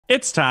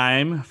It's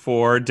time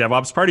for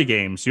DevOps Party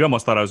Games. You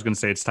almost thought I was going to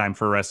say it's time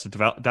for Arrested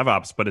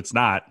DevOps, but it's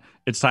not.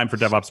 It's time for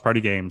DevOps Party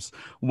Games.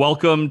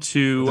 Welcome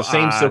to the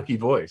same silky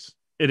voice.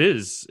 It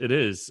is.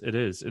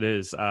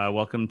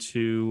 Welcome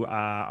to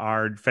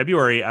our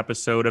February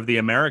episode of the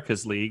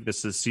Americas League.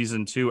 This is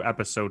season 2,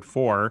 episode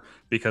 4,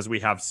 because we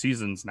have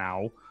seasons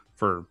now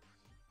for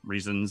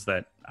reasons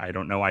that I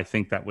don't know. I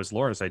think that was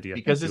Laura's idea.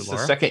 Because it's the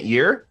second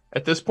year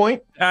at this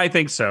point? I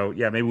think so.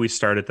 Yeah, maybe we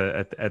start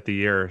at the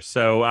year.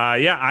 So, I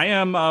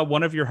am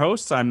one of your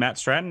hosts. I'm Matt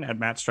Stratton, at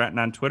Matt Stratton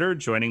on Twitter.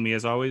 Joining me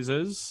as always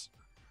is...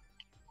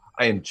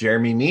 I am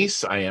Jeremy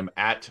Meese. I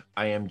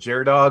am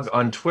Jerdog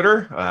on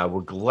Twitter.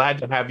 We're glad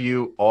to have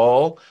you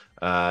all.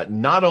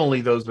 Not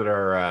only those that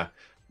are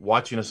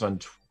watching us on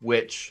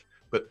Twitch,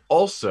 but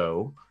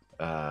also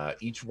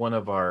each one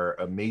of our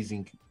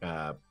amazing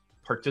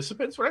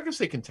participants. We're not going to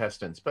say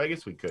contestants, but I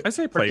guess we could. I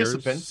say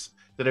participants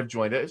that have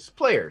joined us.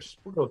 Players.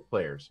 We'll go with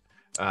players.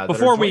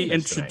 Before we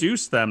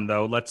introduce them,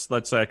 though, let's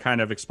kind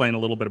of explain a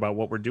little bit about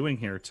what we're doing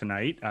here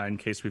tonight, in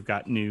case we've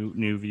got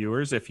new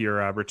viewers. If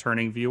you're a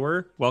returning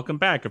viewer, welcome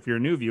back. If you're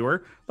a new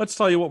viewer, let's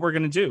tell you what we're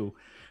going to do.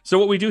 So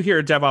what we do here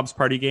at DevOps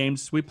Party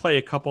Games, we play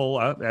a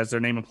couple, as their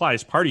name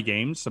implies, party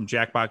games, some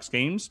Jackbox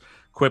games,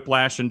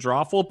 Quiplash and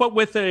Drawful, but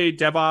with a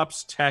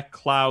DevOps tech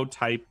cloud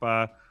type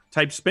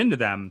spin to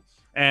them.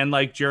 And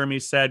like Jeremy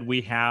said,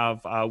 we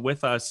have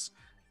with us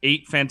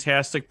 8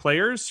 fantastic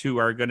players who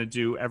are going to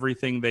do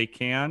everything they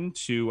can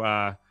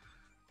to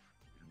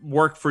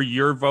work for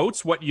your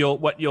votes. What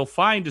you'll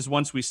find is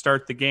once we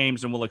start the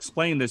games, and we'll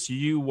explain this,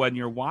 when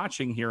you're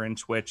watching here in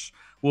Twitch,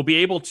 will be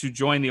able to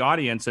join the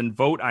audience and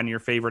vote on your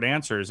favorite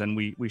answers. And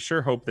we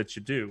sure hope that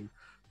you do,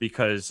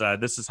 because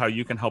this is how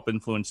you can help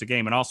influence the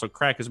game, and also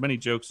crack as many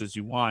jokes as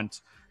you want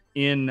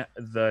in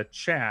the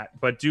chat.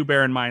 But do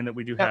bear in mind that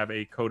we do have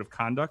a code of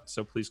conduct,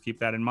 so please keep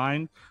that in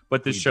mind.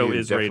 But this show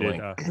is definitely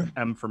rated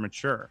M for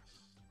mature.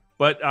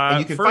 But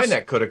and you can find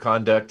that code of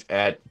conduct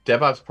at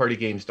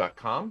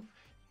devopspartygames.com.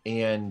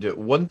 And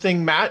one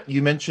thing, Matt,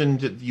 you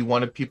mentioned that you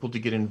wanted people to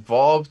get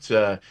involved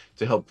to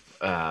help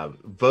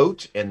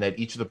vote, and that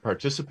each of the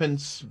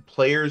participants,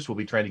 players, will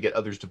be trying to get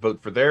others to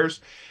vote for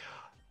theirs.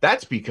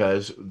 That's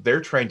because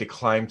they're trying to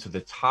climb to the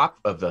top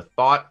of the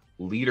thought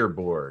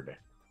leaderboard.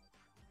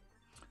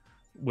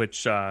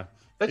 Which that's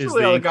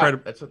really all I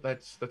got. That's all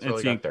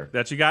I got there.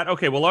 That you got?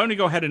 Okay, well, I'm going to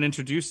go ahead and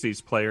introduce these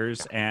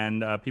players,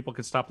 and people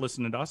can stop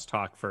listening to us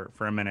talk for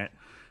a minute.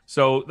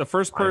 So the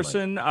first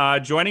person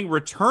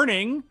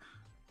returning,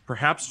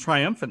 perhaps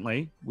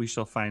triumphantly, we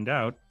shall find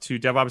out, to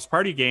DevOps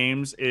Party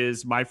Games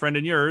is my friend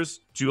and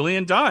yours,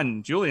 Julian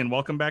Dunn. Julian,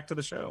 welcome back to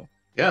the show.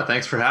 Yeah,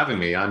 thanks for having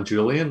me. I'm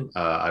Julian.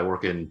 I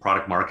work in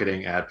product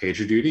marketing at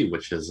PagerDuty,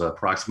 which is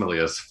approximately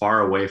as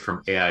far away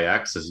from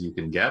AIX as you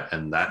can get,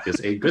 and that is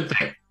a good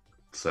thing.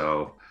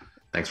 So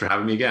thanks for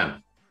having me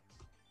again.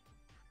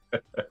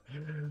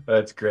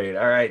 That's great.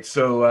 All right.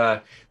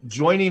 So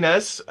joining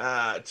us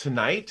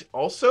tonight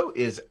also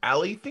is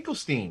Allie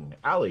Finkelstein.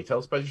 Allie, tell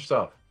us about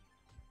yourself.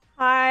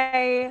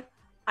 Hi,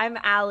 I'm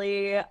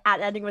Allie, at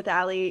Ending with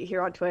Allie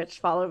here on Twitch.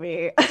 Follow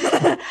me.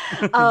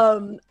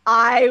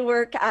 I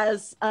work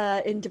as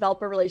in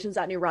developer relations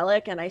at New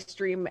Relic, and I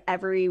stream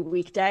every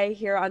weekday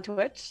here on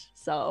Twitch.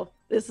 So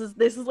this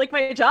is like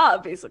my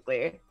job,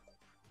 basically.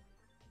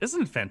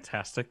 Isn't it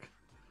fantastic?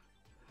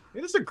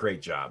 It is a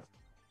great job.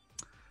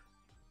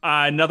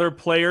 Another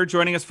player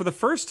joining us for the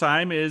first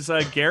time is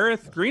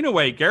Gareth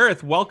Greenaway.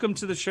 Gareth, welcome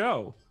to the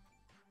show.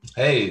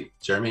 Hey,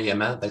 Jeremy and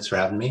Matt, thanks for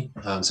having me.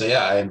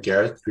 I am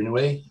Gareth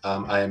Greenaway.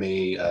 I am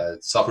a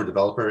software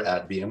developer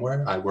at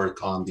VMware. I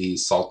work on the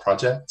Salt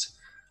project.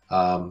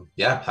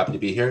 Happy to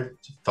be here.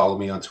 Follow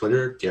me on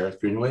Twitter, Gareth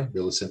Greenaway,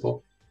 really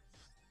simple.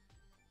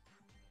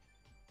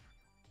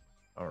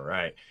 All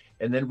right.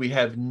 And then we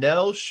have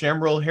Nell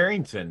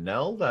Shamrell-Harrington.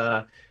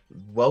 Nell,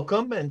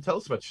 welcome, and tell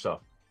us about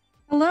yourself.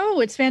 Hello,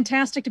 it's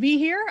fantastic to be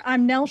here.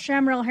 I'm Nell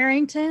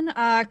Shamrell-Harrington,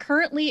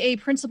 currently a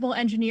principal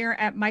engineer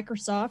at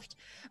Microsoft,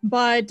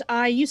 but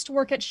I used to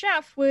work at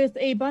Chef with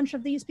a bunch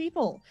of these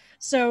people.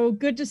 So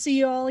good to see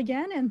you all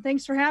again, and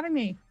thanks for having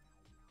me.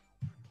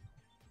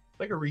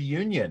 Like a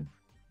reunion.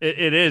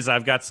 It is.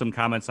 I've got some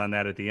comments on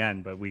that at the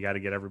end, but we got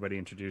to get everybody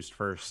introduced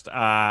first.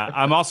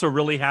 I'm also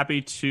really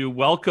happy to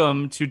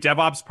welcome to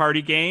DevOps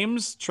Party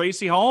Games,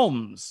 Tracy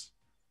Holmes.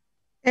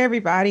 Hey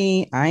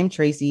everybody, I'm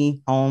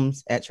Tracy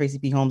Holmes at Tracy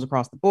P. Holmes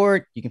across the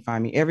board. You can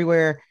find me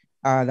everywhere.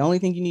 The only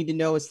thing you need to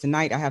know is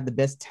tonight I have the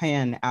best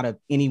 10 out of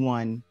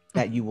anyone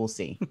that you will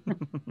see.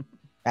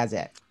 That's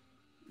it.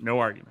 No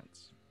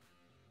arguments.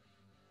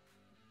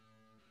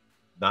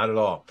 Not at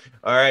all.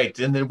 All right,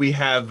 and then we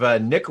have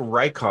Nick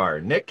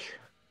Rycar. Nick,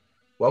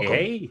 welcome.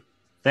 Hey,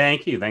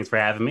 thank you. Thanks for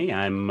having me.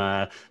 I'm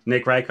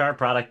Nick Rycar,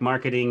 product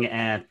marketing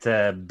at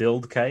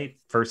BuildKite.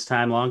 First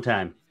time, long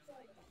time.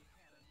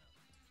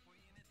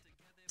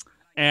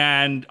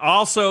 And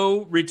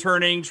also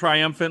returning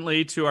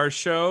triumphantly to our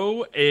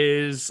show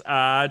is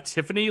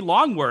Tiffany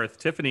Longworth.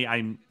 Tiffany,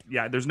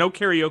 there's no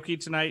karaoke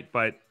tonight,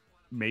 but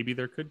maybe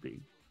there could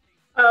be.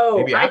 Oh,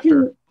 maybe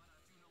after.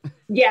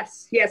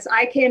 Yes,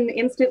 I can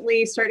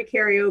instantly start a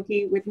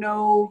karaoke with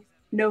no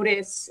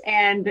notice,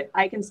 and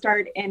I can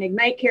start an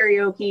Ignite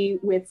karaoke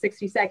with 5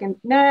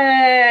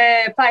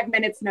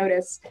 minutes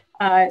notice.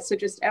 So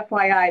just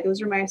FYI,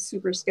 those are my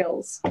super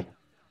skills.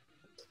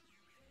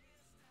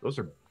 Those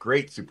are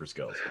great super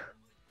skills.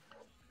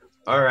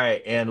 All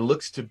right, and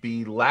looks to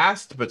be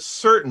last, but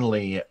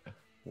certainly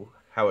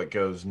how it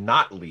goes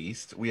not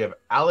least, we have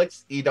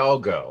Alex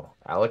Hidalgo.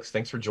 Alex,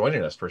 thanks for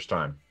joining us first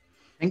time.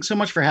 Thanks so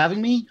much for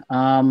having me.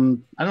 I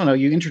don't know,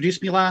 you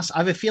introduced me last. I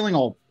have a feeling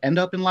I'll end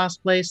up in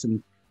last place,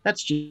 and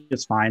that's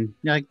just fine.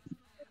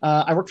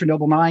 I work for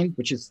Noble 9,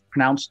 which is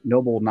pronounced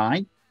Noble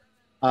 9.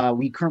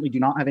 We currently do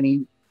not have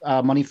any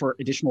money for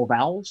additional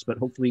vowels, but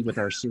hopefully with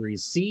our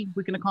Series C,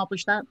 we can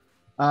accomplish that.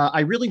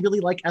 I really, really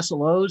like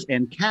SLOs,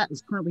 and Kat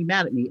is currently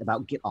mad at me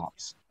about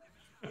GitOps.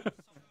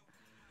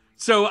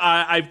 So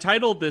I've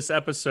titled this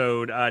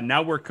episode,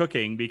 Now We're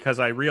Cooking, because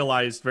I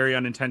realized very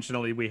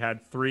unintentionally we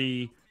had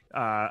three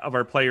of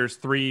our players,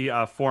 three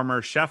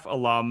former chef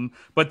alum.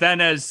 But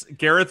then as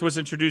Gareth was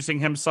introducing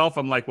himself,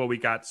 I'm like, well, we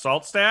got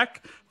Salt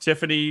Stack,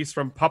 Tiffany's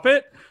from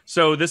Puppet.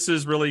 So this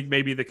is really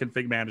maybe the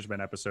config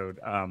management episode.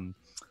 Hall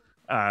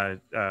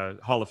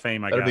of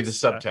Fame, I guess. That'll be the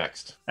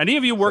subtext. Any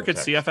of you work at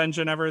CF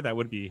Engine ever? That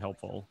would be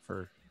helpful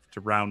to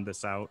round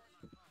this out.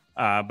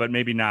 But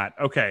maybe not.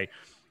 Okay.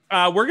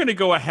 We're going to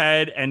go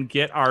ahead and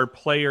get our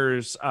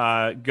players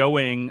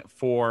going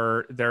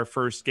for their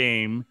first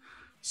game.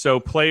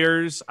 So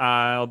players,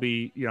 I'll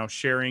be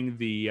sharing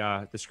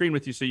the screen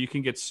with you so you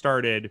can get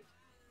started.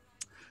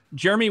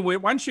 Jeremy, why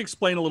don't you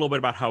explain a little bit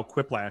about how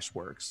Quiplash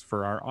works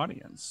for our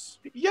audience?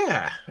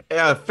 Yeah,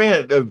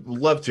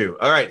 love to.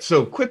 All right,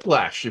 so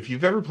Quiplash, if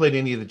you've ever played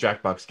any of the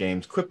Jackbox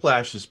games,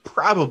 Quiplash is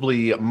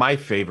probably my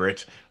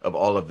favorite of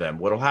all of them.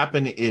 What'll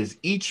happen is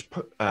each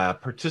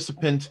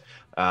participant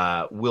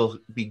will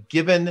be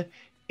given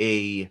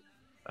a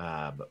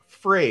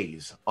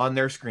phrase on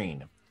their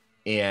screen,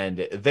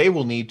 and they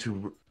will need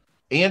to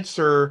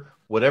answer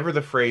whatever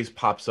the phrase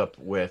pops up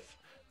with.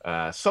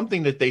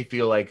 Something that they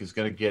feel like is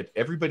going to get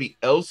everybody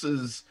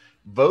else's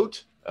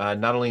vote,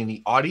 not only in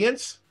the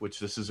audience, which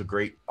this is a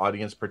great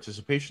audience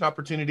participation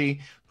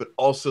opportunity, but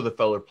also the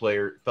fellow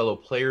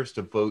players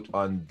to vote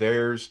on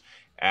theirs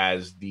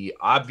as the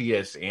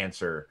obvious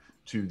answer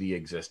to the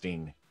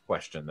existing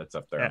question that's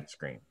up there on the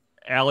screen.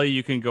 Allie,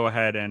 you can go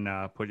ahead and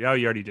you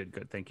already did.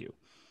 Good. Thank you.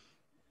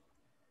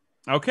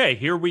 Okay,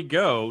 here we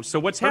go. So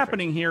what's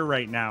happening here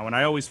right now, and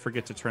I always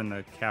forget to turn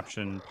the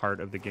caption part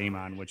of the game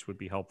on, which would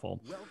be helpful.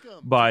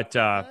 But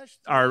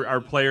our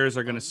players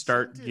are going to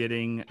start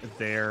getting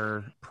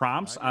their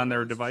prompts on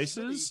their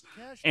devices.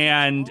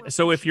 And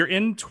so if you're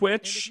in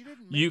Twitch,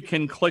 you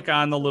can click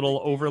on the little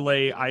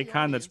overlay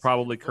icon that's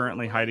probably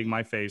currently hiding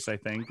my face, I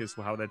think, is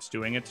how that's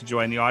doing it, to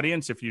join the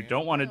audience. If you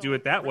don't want to do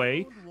it that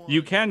way,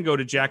 you can go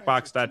to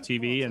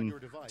jackbox.tv and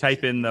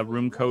type in the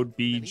room code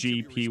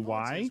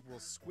BGPY.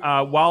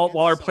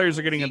 While our players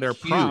are getting in their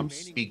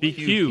prompts,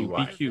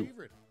 BQ.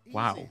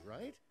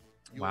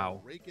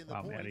 Wow,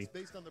 Maddie.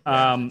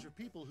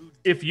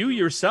 If you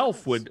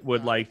yourself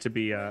would like to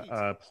be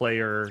a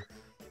player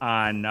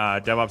on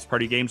DevOps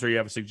Party Games, or you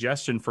have a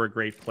suggestion for a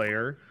great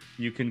player,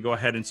 you can go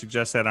ahead and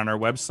suggest that on our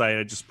website.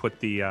 I just put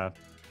the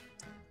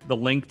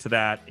link to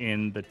that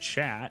in the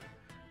chat.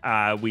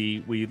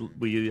 We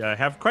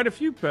have quite a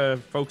few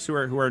folks who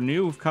are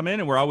new who've come in,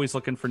 and we're always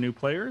looking for new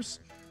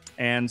players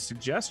and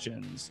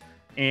suggestions.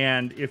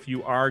 And if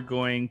you are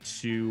going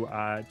to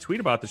tweet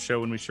about the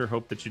show, and we sure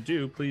hope that you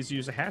do, please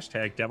use a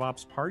hashtag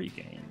DevOps Party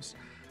Games.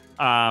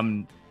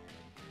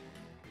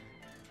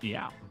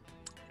 Yeah,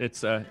 it's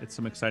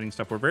some exciting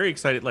stuff. We're very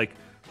excited. Like,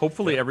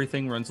 hopefully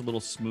everything runs a little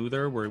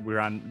smoother. We're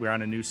on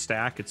a new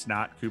stack. It's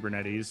not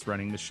Kubernetes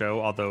running the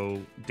show,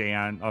 although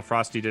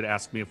Frosty did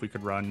ask me if we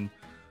could run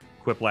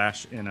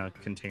Quiplash in a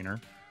container.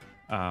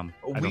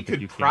 We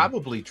could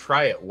probably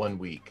try it one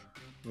week.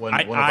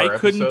 I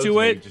couldn't do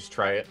it. Just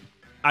try it.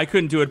 I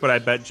couldn't do it, but I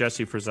bet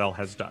Jesse Frizzell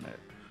has done it.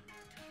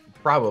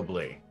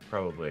 Probably.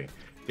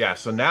 Yeah,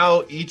 so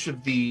now each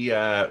of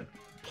the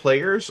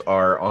players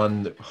are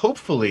on,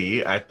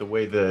 hopefully, at the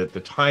way the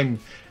time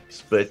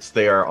splits,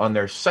 they are on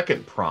their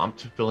second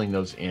prompt, filling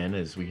those in,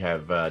 as we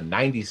have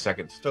 90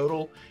 seconds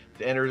total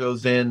to enter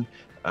those in.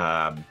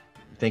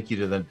 Thank you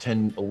to the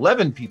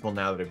 11 people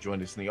now that have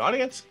joined us in the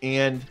audience.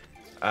 And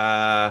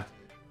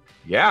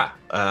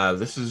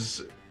this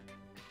is...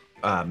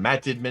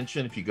 Matt did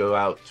mention if you go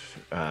out,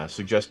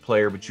 suggest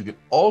player, but you could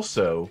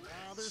also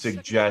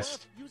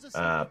suggest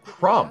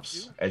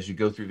prompts as you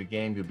go through the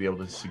game. You'll be able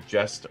to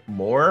suggest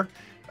more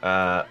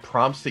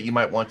prompts that you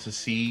might want to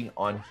see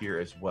on here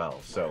as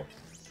well. So,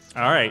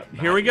 all right,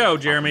 here we go,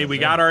 Jeremy. We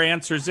got our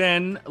answers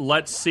in.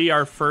 Let's see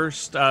our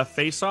first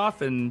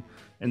face-off and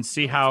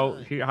see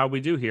how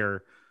we do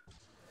here.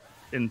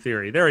 In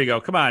theory, there we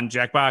go. Come on,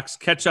 Jackbox,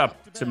 catch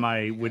up to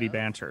my witty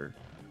banter.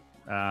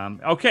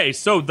 Okay,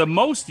 so the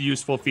most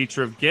useful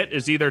feature of Git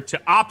is either to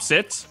ops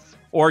it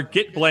or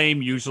Git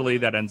blame. Usually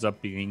that ends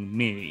up being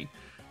me.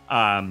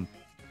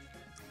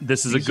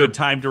 This is a good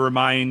time to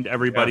remind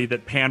everybody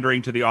that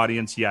pandering to the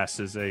audience, yes,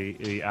 is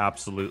a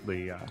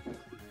absolutely.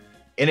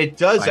 And it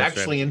does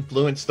actually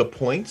influence the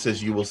points,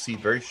 as you will see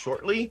very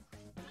shortly.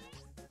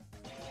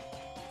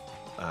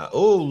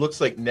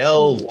 Looks like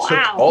Nell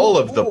took all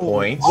of the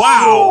points.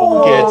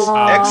 Wow! Gets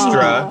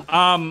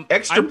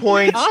extra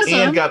points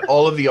and got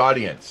all of the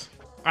audience.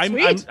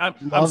 I'm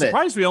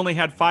surprised we only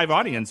had 5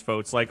 audience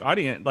votes. Like,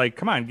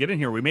 come on, get in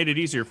here. We made it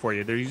easier for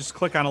you. There, you just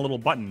click on a little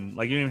button.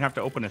 Like, you don't even have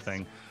to open a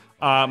thing.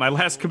 My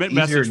last commit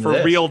message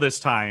for real this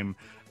time.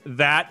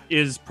 That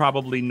is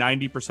probably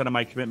 90% of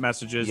my commit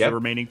messages. The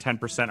remaining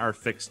 10% are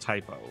fixed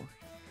typo.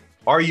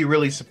 Are you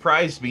really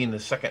surprised being the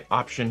second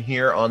option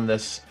here on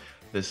this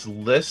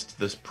list,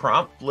 this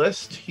prompt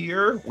list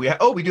here? We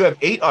do have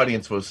 8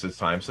 audience votes this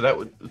time,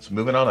 so it's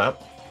moving on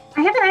up.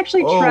 I haven't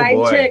actually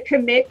tried to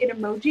commit an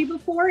emoji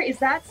before. Is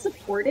that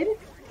supported?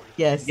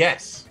 Yes.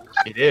 Yes,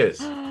 it is.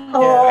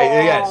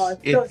 Yes.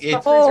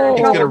 It's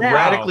going to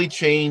radically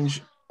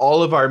change.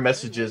 All of our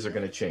messages are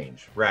going to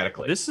change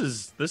radically. This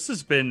has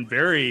been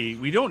very.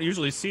 We don't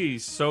usually see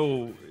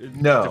so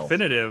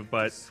definitive,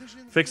 but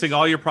fixing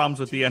all your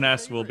problems with the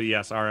NS will be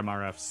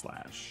RMRF/.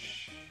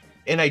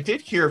 And I did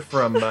hear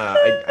from.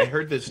 I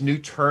heard this new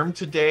term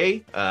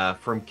today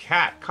from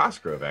Kat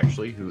Cosgrove,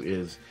 actually, who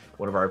is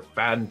one of our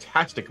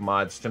fantastic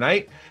mods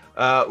tonight.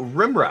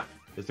 Rimruff.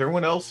 Has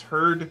everyone else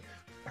heard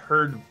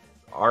RM-RF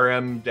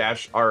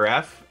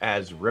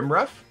as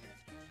Rimruff?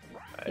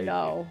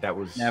 No. That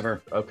was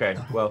never. Okay.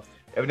 Well,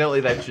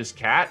 evidently that's just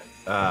cat.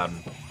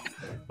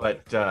 But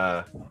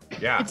yeah.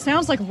 It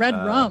sounds like red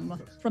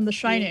rum from The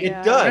Shining.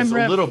 It does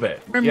a little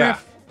bit. Yeah.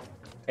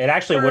 It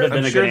actually would have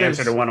been a good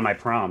answer to one of my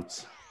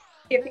prompts.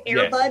 If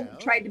Airbud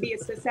tried to be a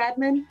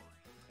sysadmin.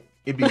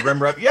 It'd be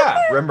Rimruff. Yeah.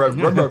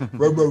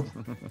 Rimruff.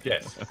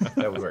 Yes,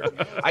 that would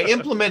work. I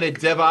implemented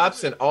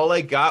DevOps and all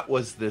I got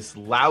was this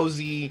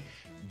lousy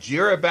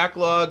Jira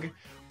backlog.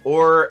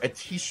 Or a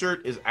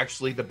t-shirt is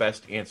actually the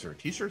best answer.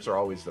 T-shirts are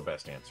always the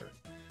best answer.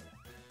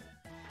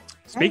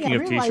 Speaking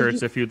of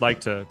t-shirts, if you'd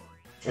like to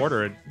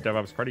order a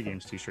DevOps Party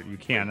Games t-shirt, you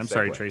can. I'm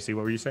sorry, Tracy.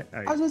 What were you saying? I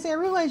was going to say, I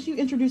realized you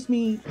introduced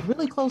me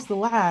really close to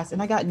last,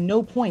 and I got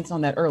no points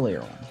on that earlier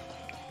one.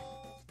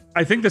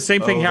 I think the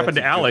same thing happened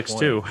to Alex,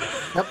 too.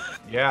 Yep.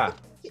 Yeah.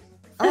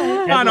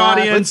 On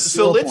audience.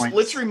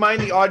 Let's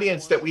remind the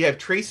audience that we have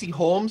Tracy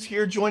Holmes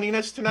here joining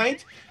us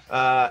tonight.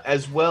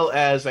 As well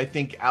as I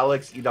think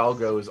Alex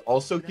Hidalgo is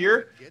also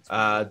here.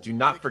 Do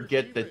not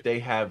forget that they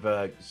have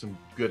some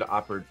good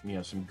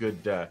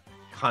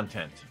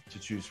content to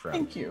choose from.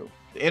 Thank you.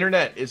 The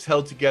internet is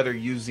held together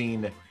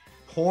using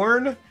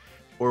porn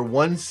or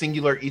one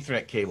singular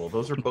Ethernet cable.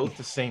 Those are both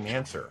the same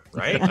answer,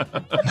 right?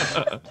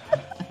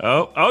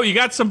 Oh, you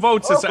got some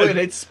votes. And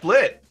it's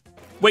split.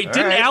 Wait,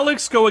 didn't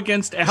Alex go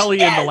against Allie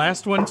in the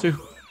last one too?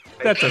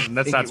 That's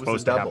not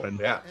supposed to happen.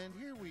 Yeah.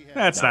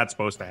 That's not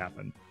supposed to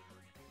happen.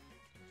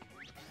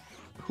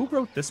 Who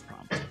wrote this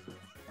prompt?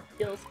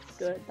 Feels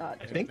good. I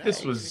think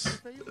this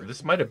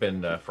might have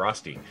been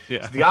Frosty.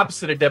 Yeah. So the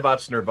opposite of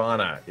DevOps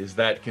Nirvana is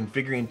that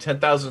configuring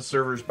 10,000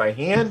 servers by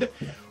hand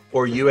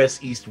or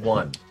US East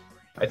 1.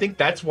 I think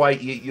that's why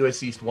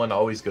US East 1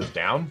 always goes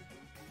down,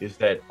 is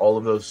that all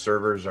of those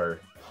servers are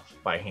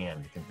by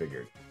hand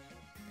configured.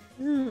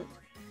 I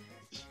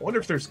wonder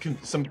if there's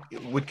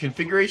would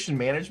configuration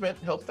management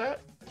help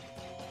that?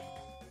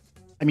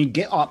 I mean,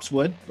 GitOps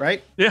would,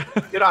 right? Yeah.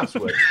 GitOps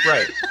would,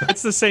 right.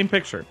 It's the same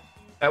picture.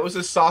 That was a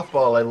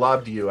softball I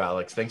lobbed to you,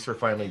 Alex. Thanks for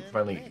finally,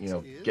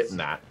 getting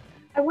that.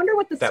 I wonder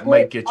what that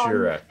might get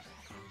your.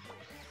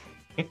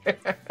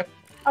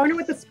 I wonder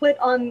what the split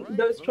on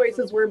those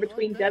choices were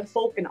between dev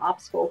folk and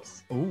ops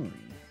folks.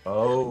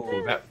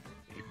 That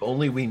if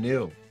only we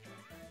knew.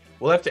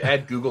 We'll have to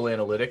add Google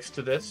Analytics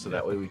to this, so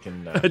that way we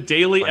can. A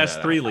daily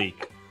S3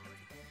 leak.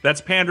 That's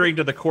pandering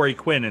to the Corey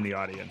Quinn in the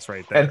audience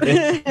right there.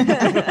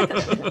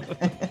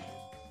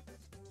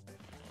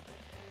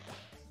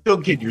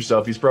 Don't kid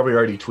yourself. He's probably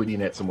already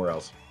tweeting it somewhere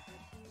else.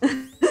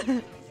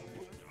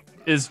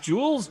 Is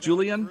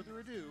Julian?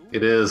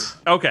 It is.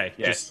 Okay.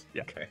 Yes.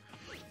 Okay.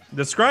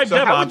 Describe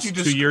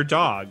DevOps to your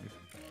dog.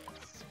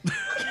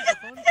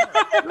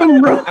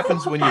 What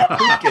happens when your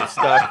poop gets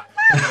stuck?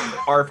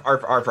 Arf,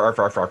 arf, arf, arf,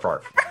 arf, arf,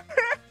 arf.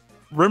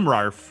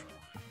 Rimrarf.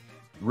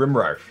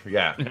 Rimrarf,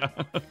 yeah.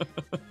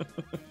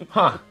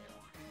 Huh.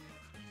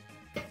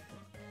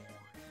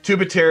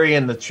 Tubitary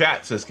in the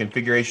chat says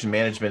configuration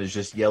management is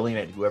just yelling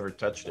at whoever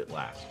touched it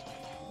last.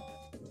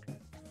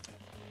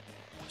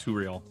 Too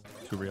real.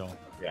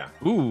 Yeah.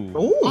 Ooh.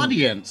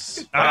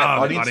 Audience.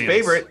 Audience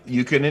favorite.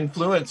 You can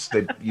influence.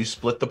 You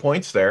split the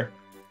points there.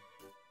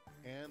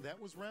 And that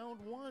was round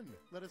one.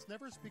 Let us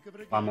never speak of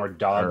it again. A lot more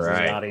dogs in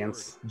the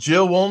audience.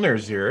 Jill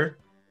Woolner's here.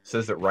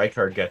 Says that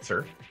Rycar gets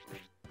her.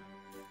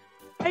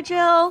 Hi,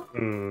 Jill.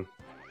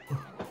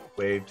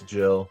 Wave to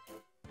Jill.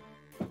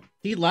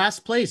 He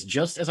last place,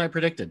 just as I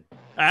predicted.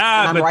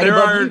 I'm But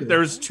right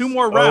there's 2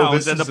 more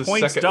rounds and the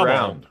points double.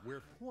 Round.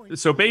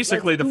 So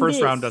basically, the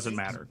first round doesn't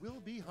matter.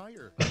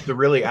 So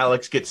really,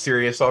 Alex, get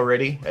serious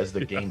already, as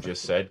the game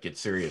just said. Get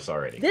serious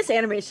already. This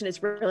animation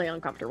is really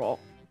uncomfortable.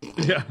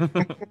 Yeah.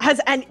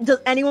 Does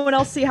anyone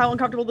else see how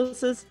uncomfortable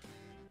this is?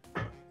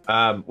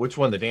 Which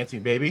one? The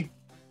dancing baby?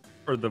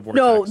 Or the vortex?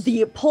 No,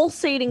 the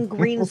pulsating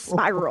green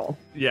spiral.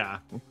 Yeah.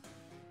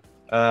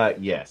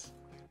 Yes.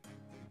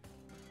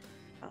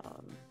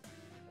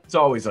 It's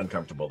always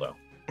uncomfortable though.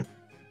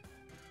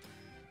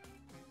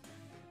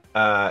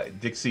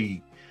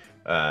 Dixie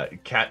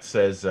Cat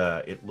says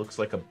it looks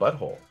like a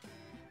butthole.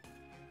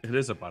 It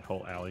is a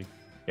butthole, Allie.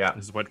 Yeah.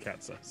 This is what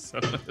Cat says. So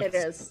It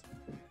is.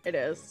 It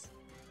is.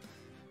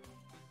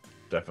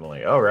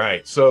 Definitely. All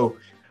right. So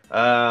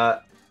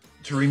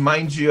to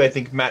remind you, I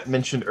think Matt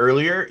mentioned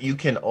earlier, you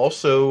can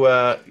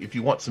also, if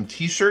you want some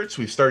t-shirts,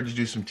 we've started to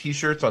do some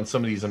t-shirts on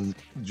some of these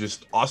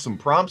just awesome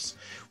prompts.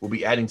 We'll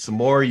be adding some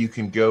more. You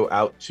can go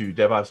out to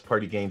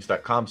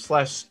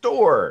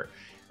devopspartygames.com/store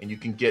and you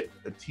can get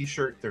a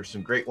t-shirt. There's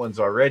some great ones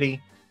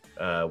already.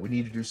 We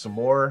need to do some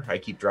more. I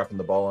keep dropping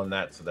the ball on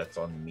that, so that's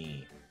on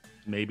me.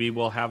 maybe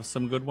we'll have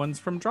some good ones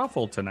from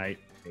Drawful tonight.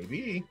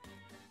 Maybe.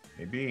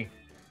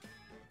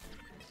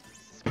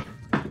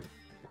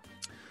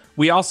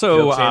 We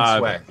also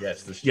swag.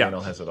 Yes, this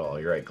channel has it all.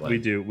 You're right, Glenn.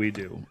 We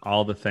do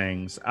all the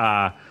things.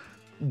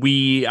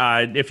 We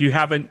if you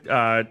haven't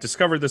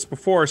discovered this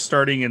before,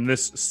 starting in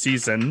this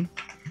season,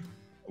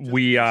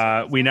 we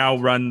now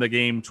run the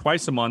game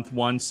twice a month,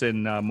 once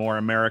in a more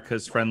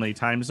America's friendly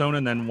time zone,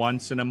 and then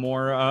once in a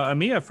more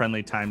EMEA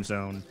friendly time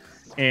zone.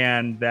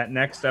 And that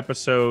next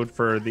episode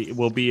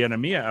will be an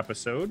EMEA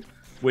episode,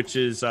 which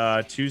is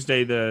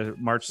Tuesday, the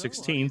March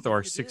 16th,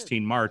 or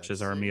 16 March,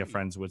 as our EMEA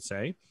friends would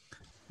say.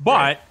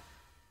 But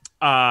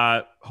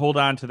hold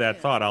on to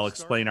that thought. I'll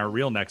explain our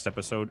real next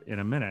episode in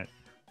a minute.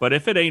 But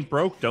if it ain't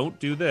broke, don't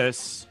do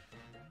this.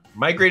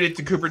 Migrate it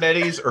to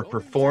Kubernetes or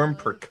perform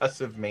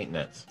percussive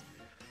maintenance.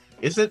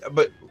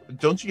 But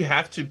don't you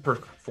have to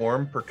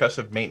perform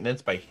percussive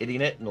maintenance by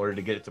hitting it in order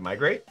to get it to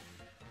migrate?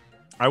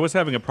 I was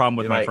having a problem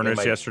with my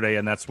furnace yesterday,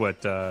 and that's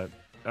what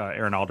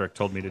Aaron Aldrich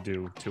told me to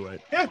do to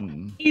it. Yeah.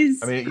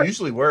 It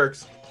usually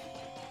works.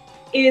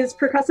 Is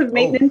percussive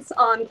maintenance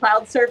on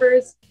cloud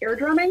servers air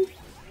drumming?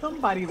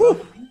 Somebody. Well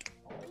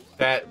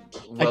I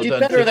did done,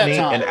 better that Tiffany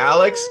time. and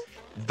Alex.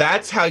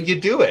 That's how you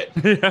do it.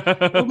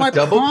 Well, my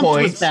Double prompt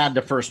points. was bad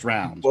the first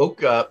round.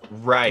 Woke up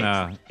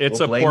right. It's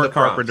We'll a blame poor the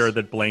prompts. carpenter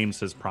that blames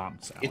his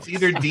prompts. Alex. It's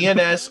either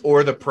DNS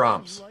or the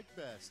prompts.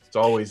 It's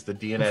always the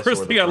DNS.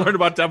 First or thing the I learned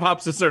about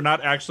DevOps is they're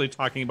not actually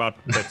talking about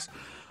puppets.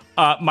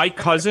 My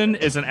cousin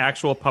is an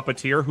actual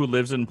puppeteer who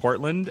lives in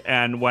Portland,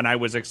 and when I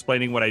was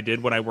explaining what I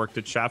did when I worked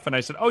at Chef, and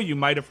I said, "Oh, you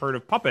might have heard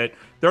of Puppet.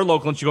 They're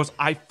local," and she goes,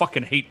 "I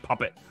fucking hate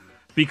Puppet,"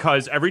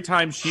 because every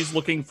time she's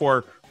looking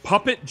for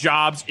puppet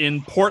jobs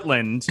in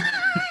Portland,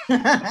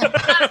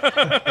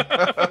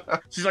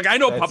 she's like, "I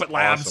know That's Puppet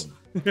Labs."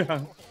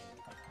 awesome.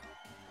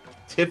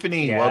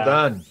 Tiffany, Yeah. well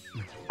done.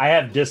 I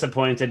have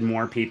disappointed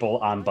more people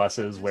on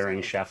buses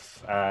wearing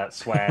chef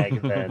swag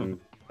than.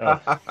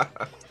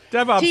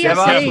 DevOps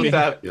TSA.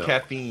 without Yeah.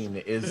 caffeine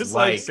is It's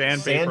like like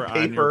sandpaper on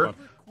sandpaper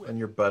your on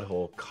your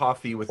butthole.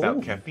 Coffee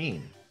without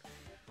caffeine.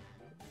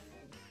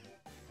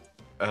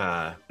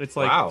 It's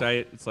like wow.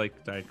 diet. It's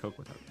like Diet Coke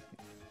without.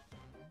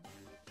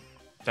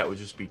 That would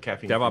just be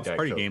caffeine. DevOps Diet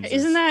Party Coke. Games.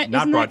 Isn't that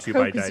not isn't brought that to you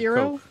by Coke Diet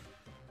Zero? Coke?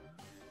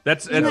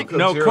 That's No, no, Coke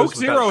no. Zero's Coke without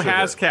Zero sugar.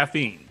 has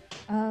caffeine.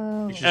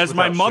 Oh. It's just As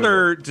my without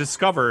mother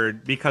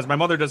discovered, because my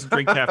mother doesn't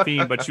drink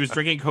caffeine, but she was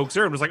drinking Coke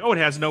Zero and was like, "Oh, it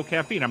has no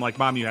caffeine." I'm like,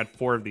 "Mom, you had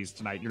 4 of these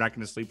tonight. You're not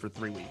going to sleep for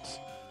 3 weeks."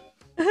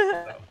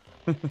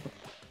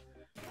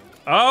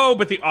 Oh,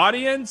 but the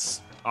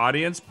audience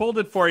pulled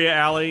it for you,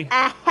 Allie.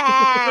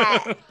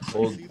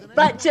 Well,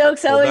 But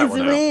jokes Pull that always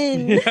one out.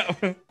 win.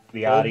 Yeah.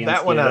 The Hold audience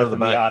that one out giveth of the and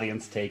butt. the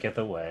audience taketh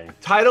away.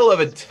 title of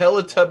a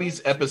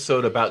Teletubbies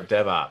episode about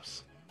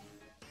DevOps.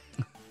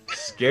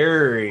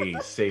 Scary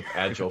Safe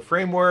Agile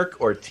Framework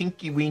or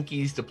Tinky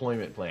Winky's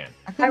deployment plan.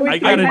 I would I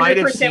gotta- might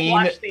have 100% seen-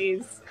 watch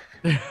these.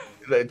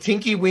 The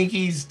Tinky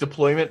Winky's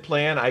deployment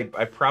plan, I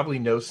probably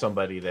know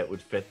somebody that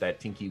would fit that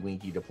Tinky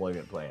Winky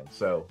deployment plan.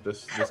 So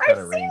this kind I've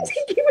of seen rings.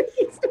 Tinky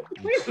Winky's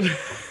deployment.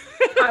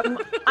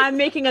 I'm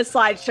making a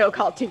slideshow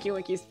called Tinky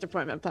Winky's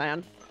deployment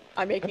plan.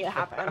 I'm making it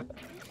happen.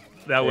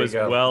 That There was you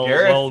go. well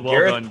Gareth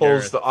done, pulls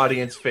Gareth. the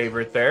audience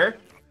favorite there.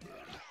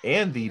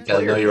 And the Gotta know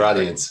player your favorite.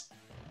 audience.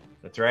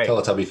 That's right.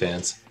 Teletubby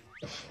fans.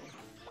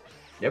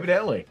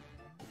 Evidently.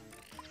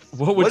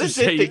 What would What you is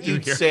say it that you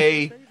you'd do here?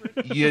 say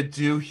you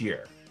do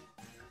here?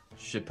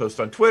 Should post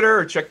on Twitter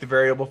or check the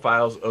variable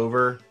files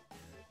over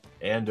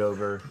and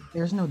over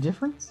There's no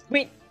difference.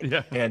 Wait,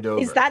 Yeah. and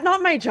over. is that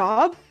not my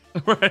job?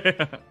 Right.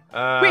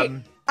 Wait,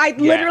 I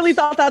literally yes.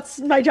 thought that's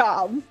my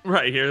job.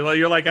 Right. You're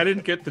like, I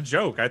didn't get the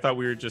joke. I thought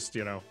we were just,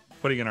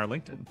 putting in our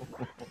LinkedIn.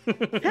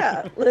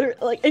 Yeah, literally,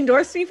 like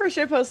endorse me for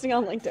shit posting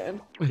on LinkedIn.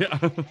 Yeah.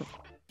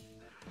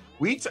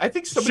 I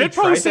think somebody Shit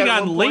tried posting that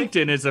at on one point.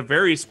 LinkedIn is a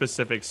very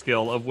specific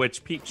skill, of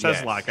which Pete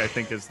Yes. Cheslock, I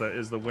think, is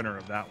the winner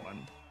of that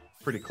one.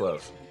 Pretty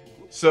close.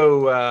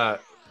 So,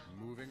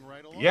 Moving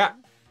right along. yeah.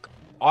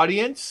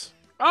 Audience.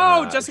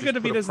 Oh, just Jessica put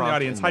a DeVita's in the prompt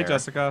audience. in Hi, there.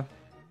 Jessica.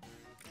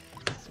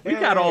 We've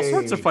got all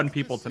sorts of Hey. fun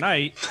people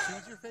tonight.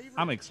 Choose your favorite.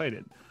 I'm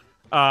excited.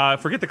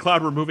 Forget the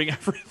cloud. We're moving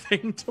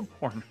everything to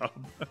Pornhub.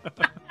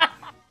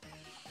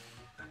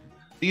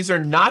 These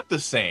are not the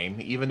same,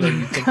 even though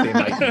you think they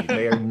might be.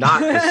 They are not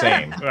the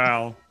same.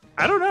 Well,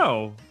 I don't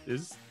know.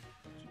 Is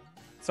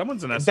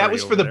someone's an SRE That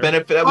was for the there.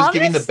 benefit. That was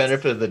giving the Honest?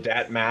 benefit of the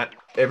dat, Matt.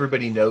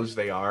 Everybody knows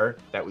they are.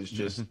 That was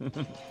just.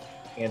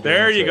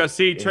 There you go.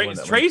 See, anyone that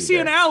might be Tracy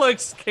and there.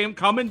 Alex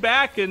coming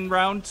back in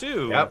round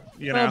 2. Yep.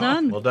 You Well know?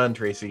 done. Well done,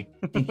 Tracy.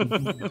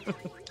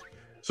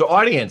 So,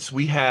 audience,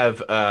 we have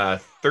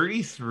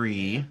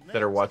 33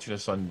 that are watching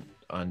us on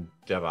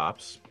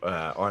DevOps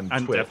on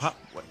Twitch.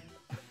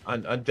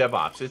 On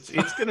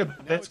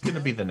DevOps. That's gonna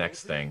be the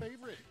next thing.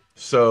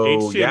 So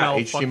HTML, yeah,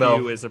 fuck HTML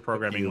you is a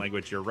programming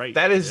language. You're right.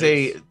 That's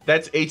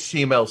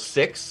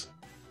HTML6,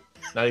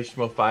 not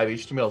HTML5.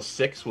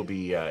 HTML6 will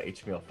be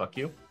HTML fuck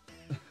you.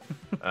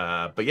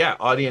 But yeah,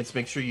 audience,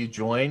 make sure you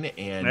join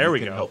and There you we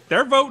can go. help.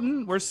 They're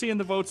voting. We're seeing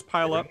the votes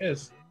pile up. There it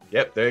is.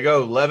 Yep, there you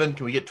go. 11.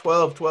 Can we get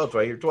 12? 12. Do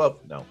I hear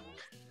 12? No.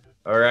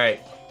 All right.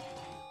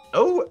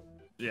 Oh,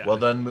 Yeah. well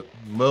done,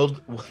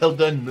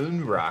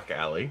 Moonrock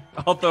Alley.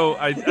 Although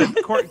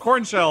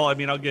corn shell, I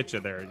mean, I'll get you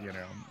there. You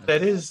know.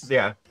 That is,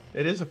 yeah,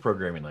 it is a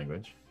programming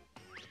language.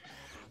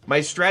 My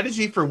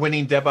strategy for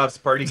winning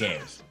DevOps party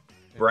games: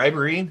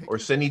 bribery or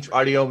send each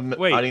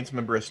audience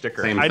member a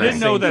sticker. Same I thing. didn't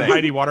know Same that thing.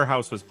 Heidi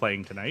Waterhouse was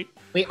playing tonight.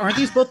 Wait, aren't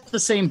these both the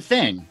same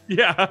thing?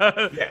 Yeah,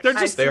 Yes, they're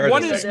just they are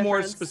one the is same. more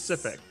difference.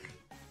 specific.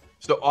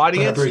 So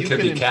audience, Bribery you could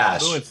can be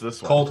cash. influence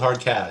this one. Cold hard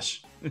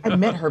cash. I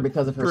met her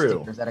because of her True.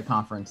 stickers at a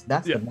conference.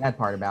 That's Yeah. the bad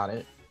part about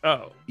it.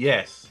 Oh,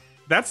 Yes.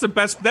 that's the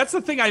best. That's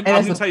the thing I'm that's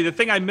going to the- tell you. The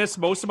thing I miss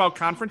most about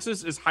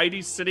conferences is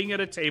Heidi sitting at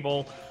a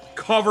table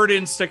covered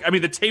in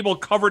the table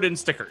covered in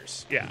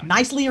stickers. Yeah.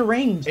 Nicely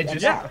arranged. And and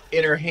just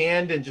in her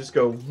hand and just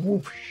go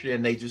whoosh,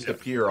 and they just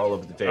appear all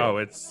over the table. Oh,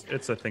 it's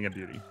a thing of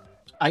beauty.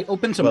 I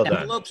opened some Well done.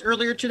 envelopes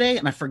earlier today,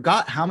 and I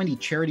forgot how many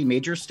charity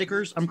major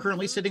stickers I'm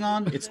currently sitting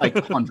on. It's like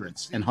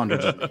hundreds and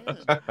hundreds of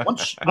them.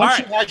 Once she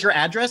has your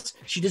address,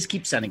 she just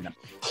keeps sending them.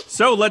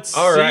 So let's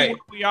All see right. what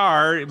we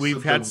are. We've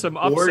So had the some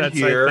board upsets,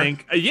 here- I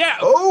think. Yeah.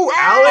 Oh,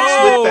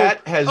 Alex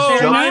with that has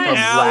jumped I'm from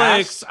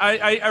Alex. last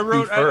I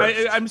wrote. to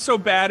first. I'm so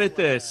bad at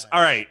this.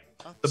 All right.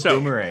 the So,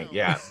 boomerang.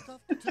 Yeah. so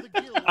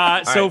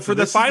right, for so the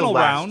this is the final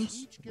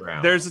last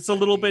round, it's a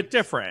little bit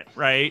different,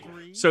 right?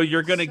 So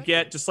you're gonna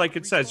get, just like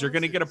it says, you're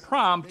gonna get a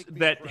prompt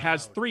that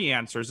has 3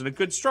 answers, and a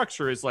good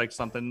structure is like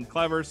something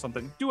clever,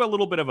 do a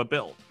little bit of a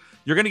build.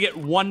 You're gonna get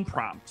 1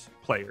 prompt,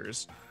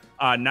 players,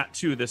 not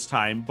 2 this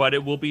time, but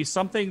it will be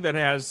something that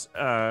has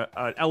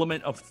an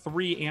element of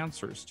 3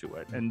 answers to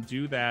it, and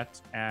do that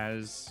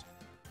as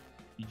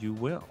you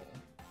will.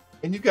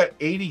 And you've got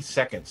 80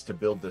 seconds to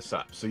build this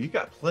up. So you've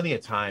got plenty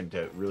of time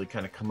to really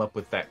kind of come up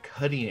with that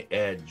cutting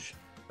edge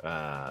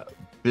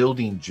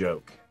building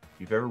joke. If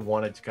you've ever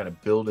wanted to kind of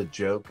build a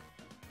joke,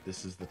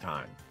 this is the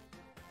time.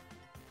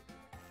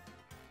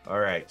 All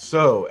right.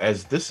 So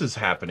as this is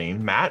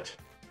happening, Matt,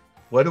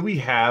 what do we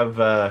have?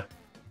 For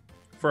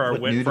our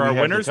What new do we have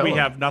to winners, tell we them?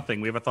 have nothing.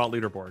 We have a thought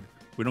leaderboard.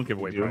 We don't give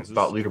away prizes.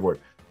 Thought leaderboard.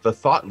 The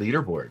thought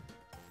leaderboard.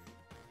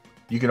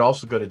 You can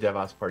also go to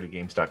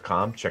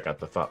DevOpsPartyGames.com. Check out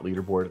the thought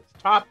leaderboard at the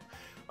top.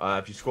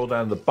 If you scroll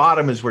down to the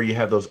bottom is where you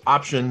have those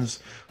options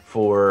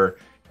for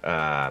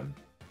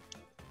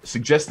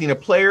suggesting a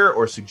player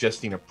or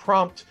suggesting a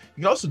prompt.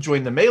 You can also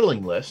join the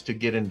mailing list to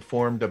get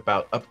informed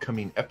about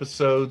upcoming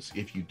episodes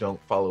if you don't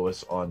follow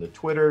us on the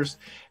Twitters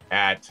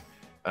at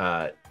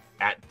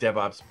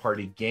DevOps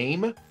Party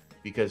Game,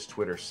 because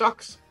Twitter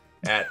sucks,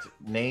 at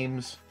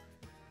names.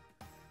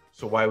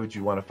 So why would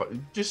you want to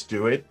just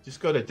do it?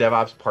 Just go to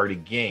DevOps Party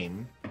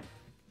Game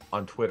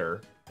on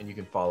Twitter and you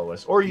can follow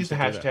us, or use the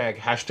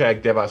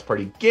hashtag DevOps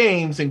Party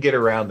Games and get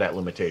around that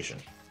limitation.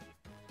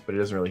 But it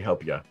doesn't really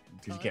help you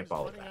because you can't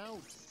follow that.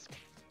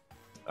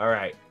 All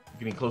right,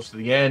 getting close to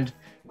the end.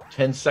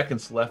 10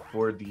 seconds left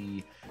for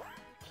the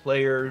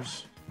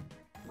players.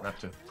 Not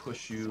to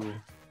push you.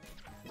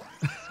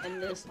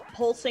 And this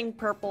pulsing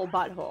purple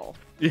butthole.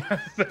 Yeah,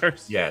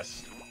 there's.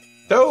 Yes.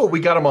 Oh, we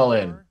got them all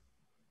in.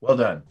 Well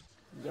done.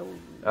 Yo.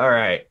 All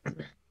right.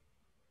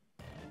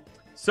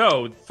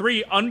 So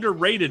 3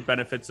 underrated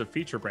benefits of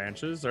feature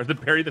branches are to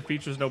bury the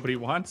features nobody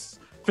wants,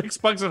 fix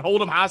bugs, and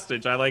hold them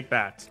hostage. I like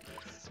that.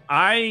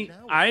 Keep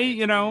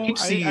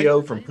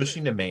CEO from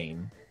pushing to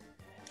main.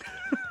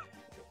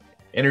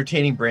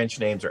 Entertaining branch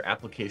names or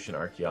application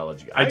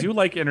archaeology. I do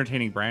like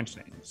entertaining branch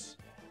names.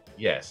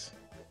 Yes.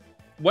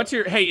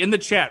 In the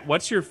chat,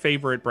 what's your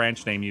favorite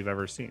branch name you've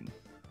ever seen?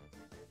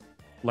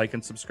 Like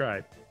and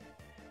subscribe.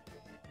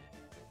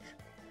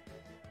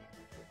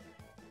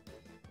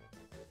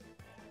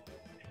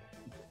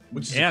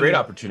 Which is a great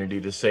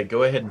opportunity to say,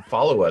 go ahead and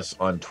follow us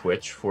on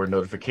Twitch for a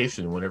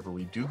notification whenever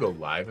we do go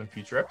live in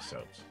future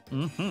episodes.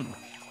 Mm-hmm.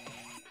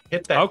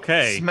 Hit that.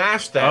 Okay.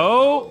 Smash that.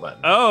 Button.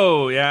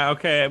 Oh, yeah.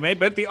 Okay.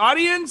 But the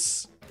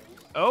audience,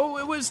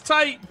 it was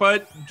tight,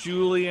 but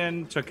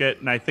Julian took it,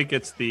 and I think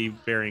it's the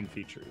varying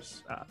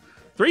features.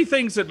 3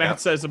 things that Matt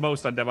says the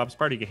most on DevOps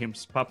Party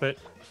Games: puppet,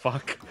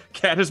 fuck,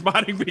 cat is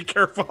modding, be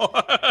careful.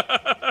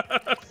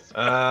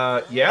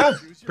 Yeah,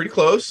 pretty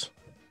close.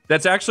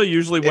 That's actually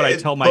usually what I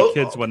tell my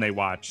kids when they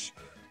watch,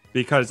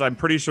 because I'm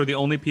pretty sure the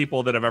only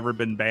people that have ever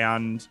been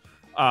banned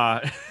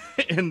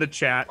in the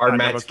chat are on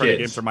Matt's DevOps Party kids.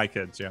 Games are my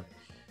kids. Yeah,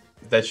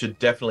 That should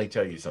definitely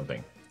tell you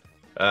something.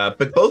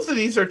 But both of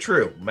these are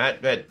true.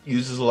 Matt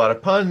uses a lot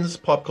of puns,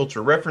 pop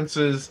culture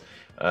references,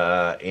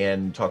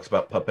 and talks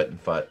about puppet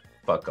and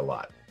fuck a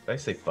lot. Did I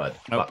say fud?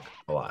 Nope. Fuck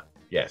a lot.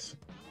 Yes.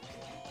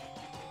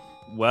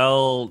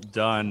 well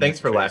done. Thanks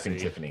for Tracy. laughing,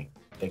 Tiffany.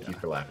 Thank you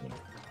for laughing.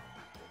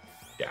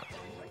 Yeah.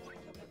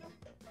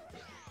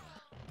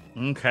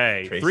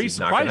 Okay, Tracy's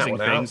 3 knocking that surprising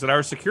one out. things that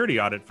our security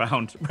audit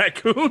found.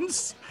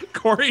 Raccoons.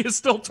 Corey is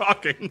still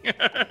talking.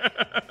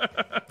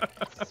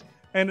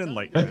 And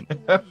enlightenment.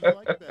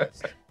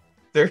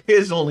 There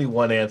is only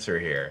one answer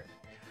here.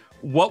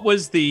 What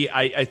was the?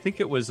 I think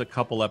it was a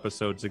couple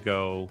episodes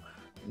ago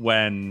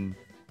when.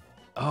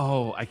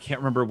 Oh, I can't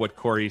remember what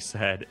Corey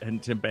said,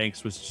 and Tim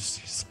Banks was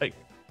he's like,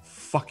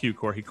 "Fuck you,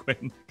 Corey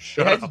Quinn."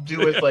 Shut It had up. to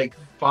do with like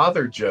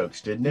father jokes,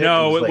 didn't it?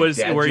 No, it like, was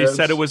dad where he jokes?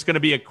 said it was going to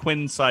be a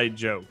Quinn side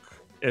joke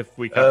if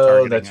we kept Oh,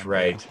 targeting that's him.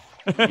 right.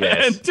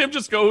 Yes. And Tim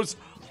just goes,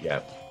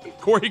 Yeah.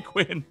 "Corey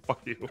Quinn, fuck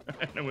you,"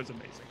 and it was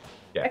amazing.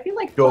 Yeah. I feel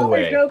like Go father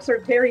away. jokes are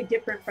very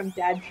different from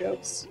dad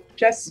jokes.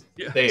 Just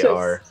They just-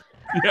 are.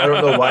 I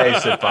don't know why I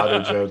said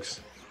father jokes.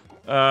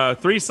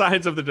 3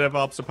 sides of the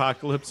DevOps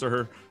apocalypse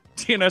are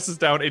DNS is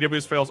down,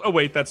 AWS fails. Oh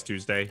wait, that's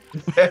Tuesday.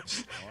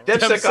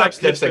 DevSecOps,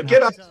 DevSec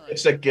GitOps,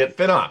 DevSec Git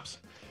FinOps.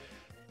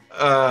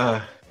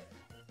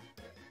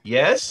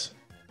 Yes?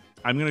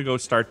 I'm gonna go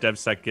start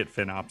DevSec Git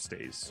FinOps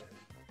days.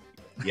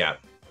 Yeah.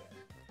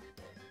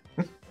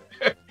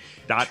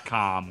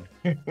 .com.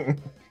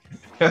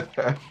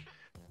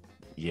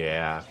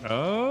 Yeah.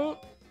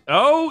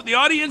 Oh, the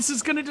audience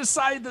is gonna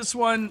decide this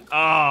one.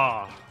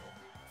 No.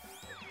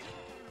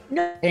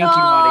 Thank you,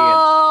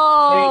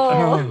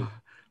 audience. Thank you.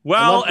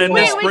 Well, and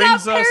Wait, this we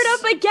got brings paired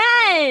us. up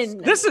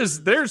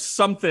again. There's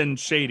something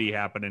shady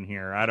happening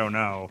here. I don't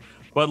know,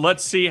 but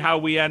let's see how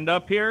we end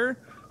up here.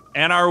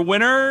 And our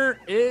winner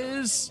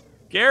is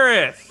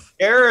Gareth.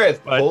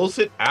 Gareth pulls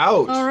it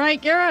out. All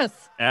right,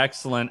 Gareth.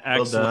 Excellent,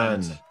 Well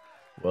excellent. done.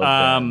 Well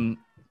done.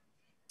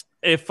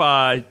 If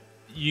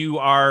you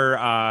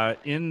are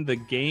in the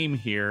game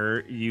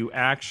here, you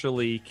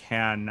actually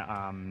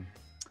can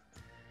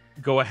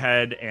go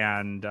ahead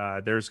and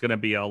there's going to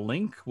be a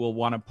link we'll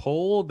want to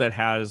pull that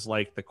has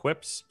like the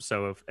quips.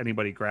 So if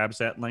anybody grabs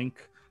that link,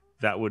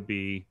 that would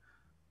be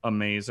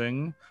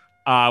amazing.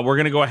 We're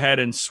going to go ahead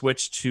and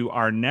switch to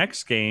our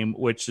next game,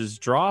 which is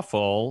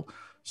Drawful.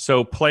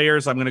 So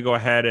players, I'm going to go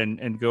ahead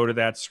and go to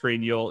that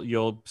screen.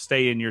 You'll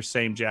stay in your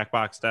same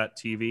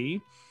jackbox.tv.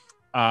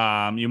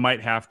 You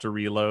might have to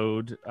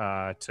reload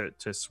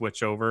to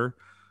switch over.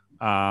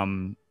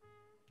 Again,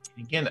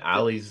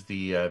 Ali's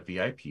the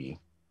VIP.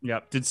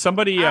 Yep. Did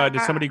somebody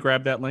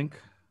grab that link?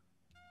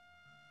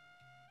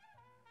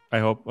 I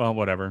hope. Well,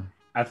 whatever.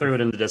 I threw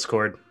it in the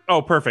Discord.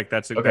 Oh, perfect.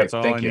 That's all I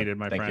thank you. needed,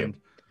 my Thank friend.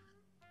 you.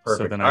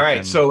 Perfect. then All I right.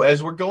 can- So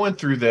as we're going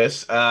through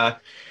this,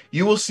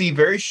 you will see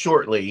very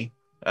shortly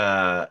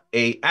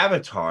a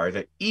avatar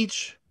that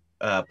each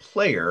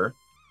player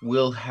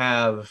will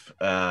have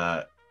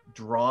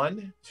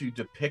drawn to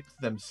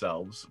depict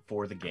themselves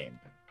for the game.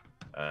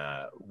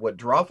 What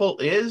Drawful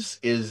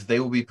is they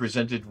will be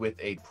presented with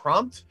a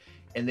prompt,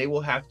 and they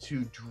will have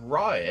to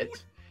draw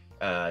it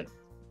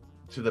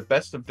to the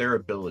best of their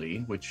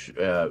ability, which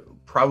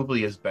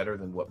probably is better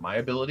than what my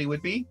ability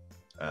would be,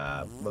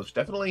 most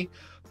definitely.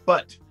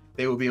 But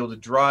they will be able to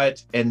draw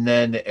it, and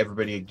then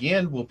everybody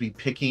again will be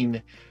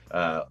picking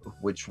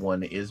which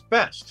one is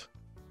best.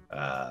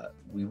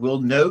 We will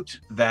note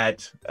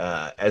that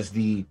as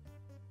the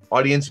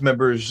audience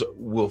members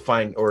will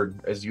find, or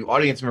as you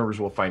audience members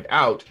will find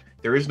out,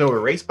 there is no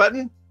erase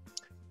button,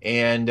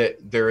 and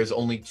there is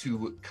only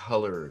 2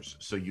 colors.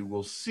 So you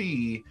will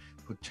see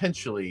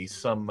potentially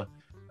some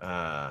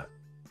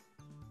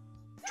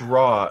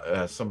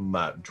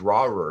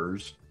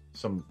drawers,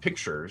 some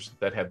pictures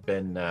that have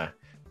been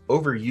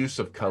overuse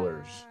of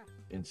colors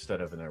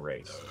instead of an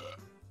erase.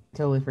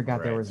 Totally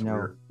forgot there Right, was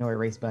so no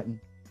erase button.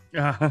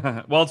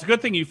 Well, it's a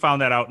good thing you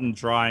found that out in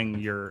drawing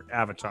your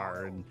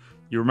avatar, and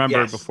you remember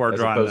Yes, before as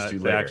drawing opposed to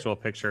the later. actual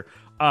picture.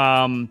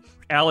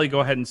 Allie, go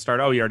ahead and start.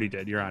 Oh, you already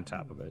did. You're on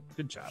top of it.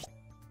 Good job.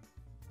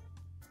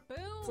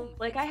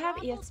 Like I have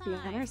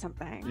ESPN or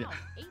something. Yeah.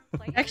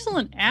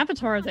 Excellent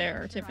avatar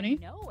there, Tiffany.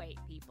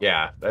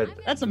 Yeah, That's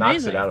knocks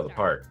amazing. it out of the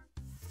park.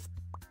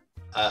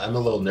 I'm a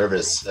little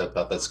nervous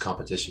about this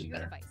competition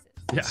there.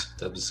 Yeah.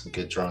 That was some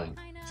good drawing.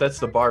 Sets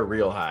the bar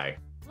real high.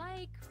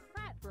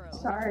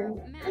 Sorry.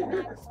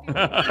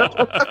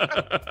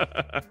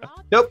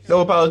 Nope,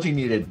 no apology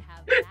needed.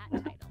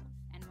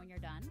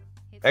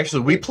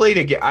 Actually, we played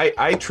a game.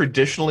 I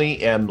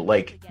traditionally am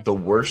like the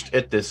worst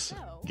at this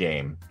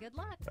game.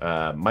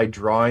 My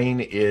drawing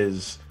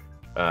is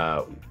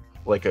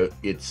like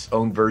its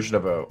own version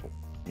of a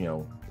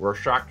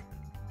Rorschach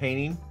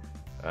painting.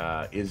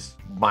 Is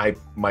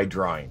my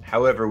drawing.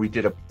 However, we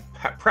did a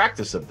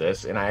practice of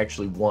this, and I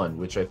actually won,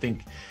 which I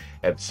think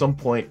at some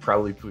point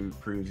probably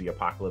proves the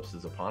apocalypse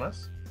is upon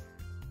us.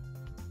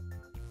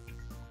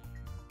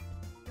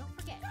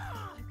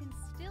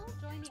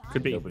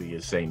 Could be. Nobody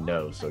is saying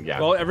no, so yeah.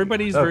 Well,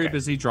 everybody's very Okay.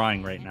 busy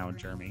drawing right now,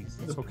 Jeremy.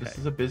 It's okay. This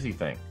is a busy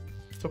thing.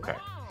 It's okay.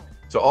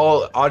 So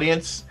all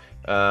audience,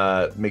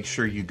 make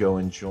sure you go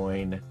and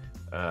join.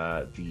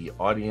 The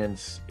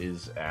audience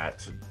is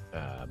at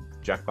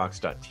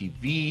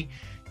jackbox.tv,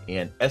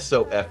 and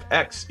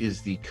SOFX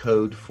is the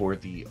code for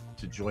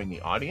to join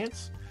the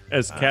audience.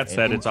 As Kat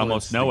said, it's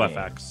almost no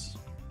influence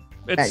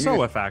the game. FX. It's so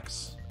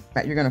FX.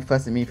 Matt, you're gonna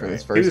fuss at me for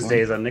this first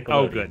Tuesdays one. on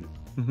Nickelodeon.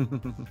 Oh,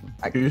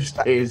 good.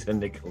 Tuesdays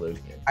and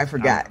Nickelodeon. I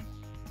forgot.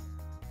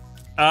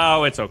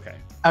 Oh, it's okay.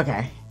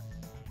 Okay.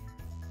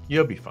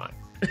 You'll be fine.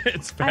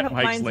 It's I Fat hope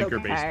Mike's mine's Linker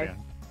okay.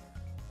 Baseband.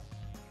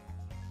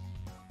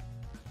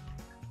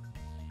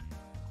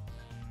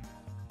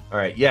 All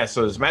right. Yeah.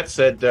 So as Matt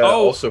said,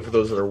 also for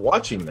those that are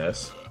watching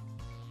this,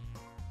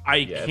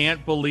 I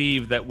can't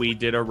believe that we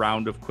did a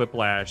round of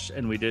Quiplash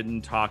and we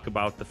didn't talk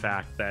about the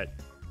fact that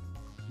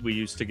we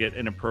used to get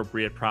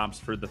inappropriate prompts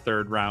for the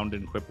third round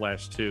in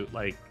Quiplash too.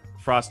 Like,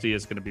 Frosty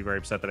is going to be very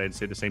upset that I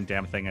say the same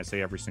damn thing I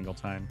say every single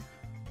time.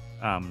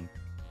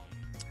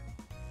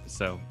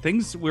 So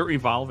we're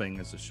evolving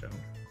as a show.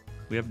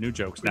 We have new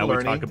jokes now.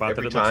 We talk about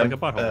that it looks like a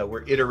butthole.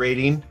 We're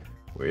iterating.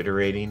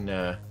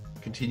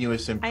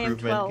 Continuous I am improvement.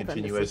 12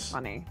 Continuous.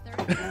 and this is funny.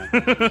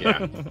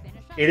 Yeah.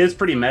 It is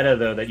pretty meta,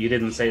 though, that you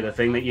didn't say the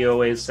thing that you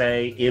always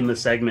say in the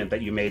segment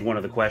that you made one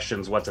of the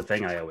questions. What's a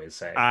thing I always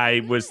say? I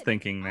was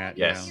thinking that.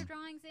 Yes. Yeah.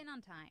 Drawings in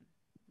on time.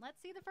 Let's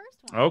see the first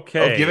one.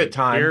 Okay. Oh, give it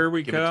time. Here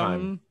we Give it come.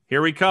 time.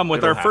 Here we come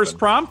with It'll our first happen.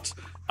 prompt.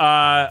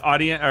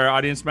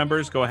 Audience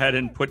members, go ahead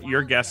and put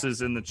your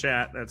guesses in the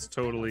chat. That's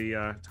totally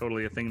a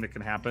thing that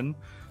can happen.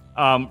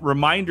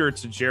 Reminder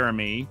to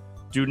Jeremy: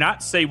 do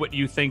not say what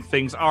you think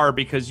things are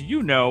because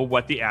you know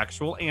what the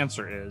actual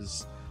answer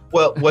is.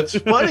 Well, what's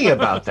funny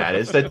about that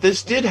is that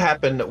this did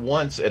happen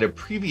once at a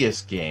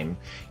previous game,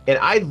 and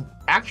I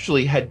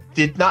actually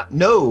did not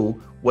know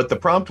what the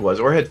prompt was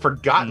or had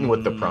forgotten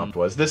what the prompt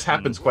was. This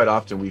happens quite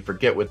often. We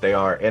forget what they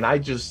are. And I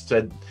just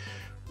said,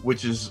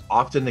 which is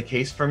often the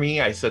case for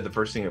me, I said the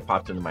first thing that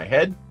popped into my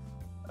head.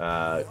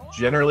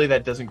 Generally,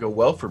 that doesn't go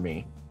well for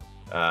me.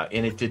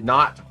 And it did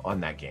not on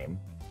that game.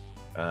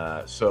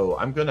 So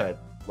I'm going to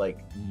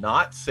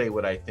not say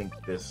what I think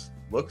this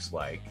looks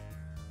like.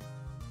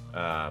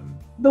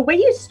 The way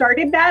you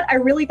started that, I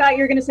really thought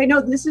you were going to say,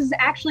 no, this is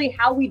actually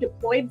how we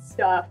deployed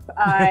stuff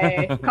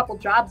a couple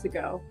jobs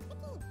ago.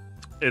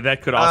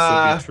 That could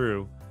also be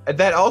true.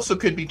 That also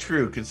could be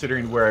true,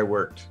 considering where I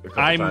worked a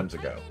couple times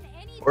ago,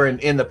 or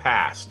in the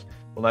past.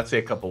 We'll not say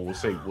a couple. We'll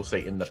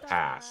say in the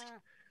past.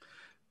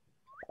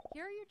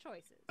 Here are your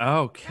choices.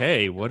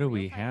 Okay, what do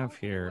we have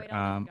here?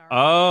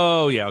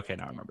 Oh yeah, okay,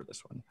 now I remember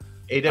this one.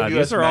 AWS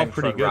these are all Magnetron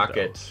pretty good,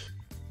 Rocket.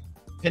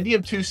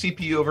 Pentium 2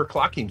 CPU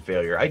overclocking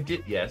failure.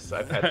 Yes,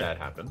 I've had that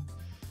happen.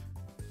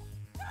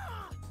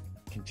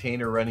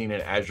 Container running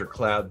in Azure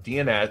Cloud.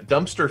 DNS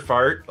dumpster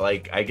fart.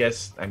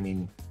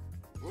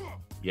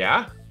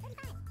 Yeah.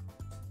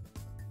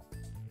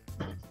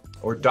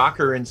 Or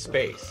Docker in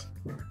space.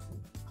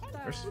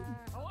 There's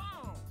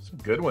some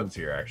good ones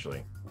here,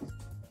 actually.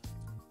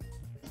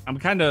 I'm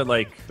kind of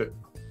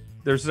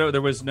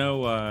there was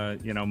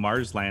no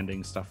Mars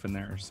landing stuff in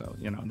there, so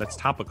that's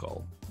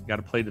topical. You got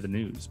to play to the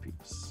news,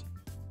 peeps.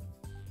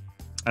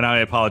 And I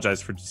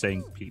apologize for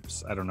saying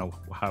peeps. I don't know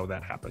how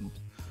that happened.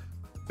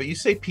 But you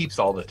say peeps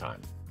all the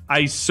time.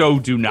 I so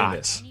do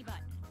not.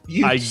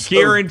 I so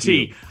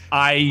guarantee. do.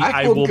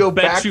 I will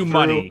bet you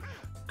money.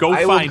 Go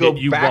find it.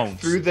 You won't.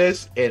 Through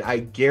this, and I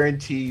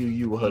guarantee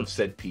you will have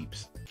said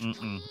peeps.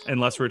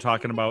 Unless we're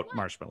talking about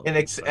marshmallows. And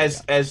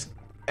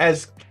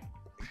as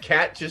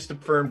Kat just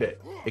affirmed it,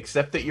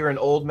 except that you're an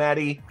old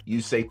Maddie,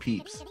 you say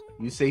peeps.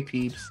 You say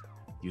peeps.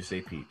 You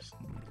say peeps.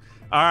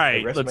 All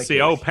right, let's see.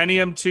 Oh,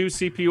 Pentium 2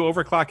 CPU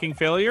overclocking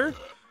failure.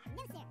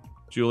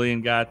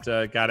 Julian got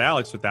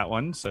Alex with that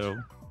one, so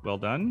well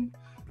done.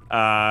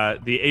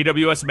 The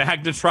AWS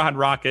Magnetron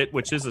rocket,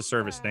 which is a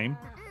service name.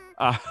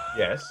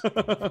 Yes,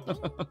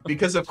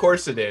 because of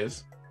course it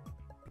is.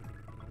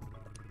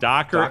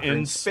 Docker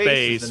in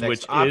space,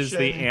 which option. is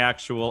the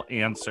actual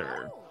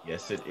answer.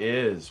 Yes, it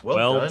is.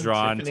 Well done,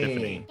 drawn,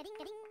 Tiffany.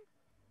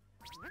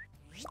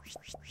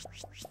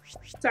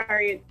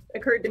 Sorry, it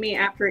occurred to me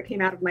after it came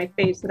out of my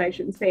face that I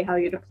shouldn't say how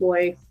you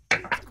deploy.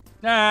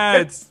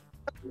 It's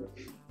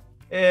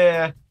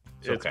okay.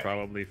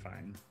 Probably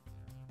fine.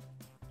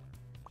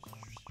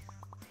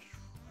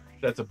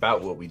 That's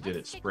about what we did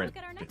at Sprint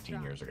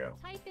 15 years ago.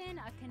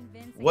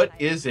 What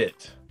is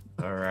it?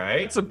 All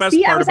right. That's the best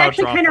part I was about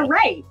actually kind of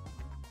right.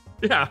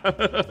 Yeah.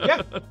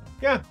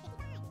 Yeah.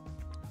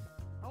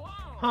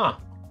 Huh.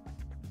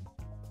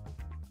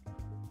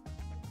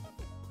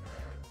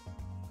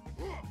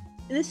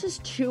 This is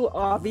too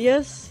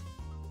obvious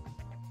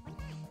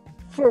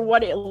for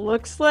what it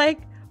looks like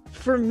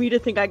for me to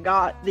think I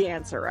got the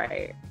answer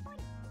right.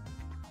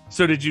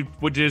 So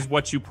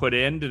what you put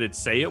in, did it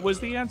say it was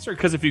the answer?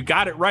 Because if you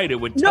got it right, it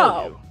would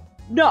tell you.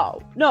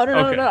 No.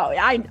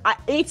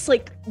 It's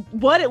like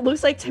what it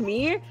looks like to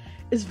me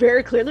is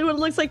very clearly what it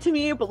looks like to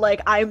me, but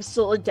I'm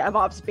still a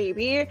DevOps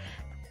baby.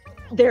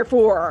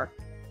 Therefore,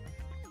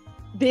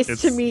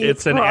 This to me,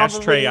 it's an probably...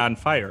 ashtray on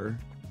fire.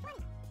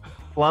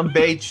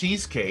 Flambe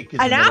cheesecake.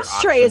 An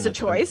ashtray is a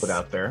choice. Put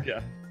out there.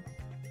 Yeah.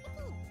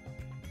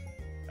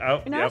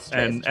 Oh, yep.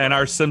 And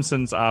our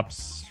Simpsons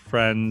ops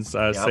friends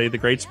say the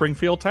Great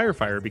Springfield Tire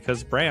Fire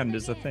because brand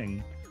is a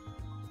thing.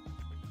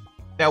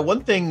 Now,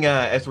 one thing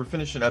as we're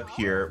finishing up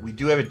here, we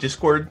do have a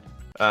Discord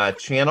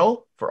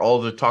channel for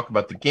all to talk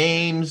about the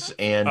games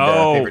and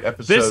favorite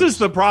episodes. This is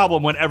the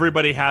problem when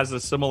everybody has a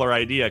similar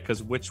idea,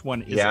 because which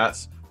one is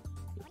it?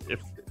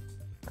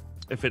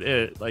 If it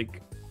is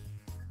like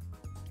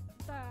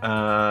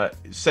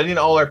setting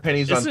all our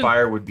pennies on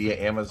fire would be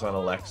Amazon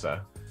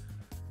Alexa.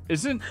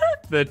 Isn't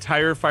the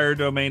Tire Fire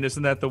domain?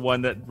 Isn't that the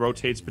one that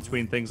rotates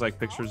between things like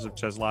pictures of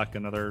Cheslock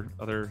and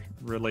other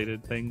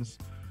related things?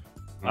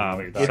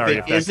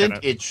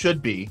 It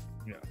should be.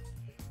 Yeah.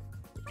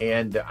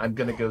 And I'm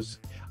gonna go.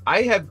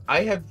 I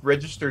have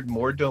registered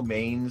more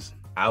domains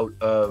out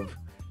of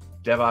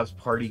DevOps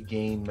Party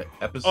Game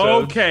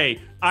episodes. Okay,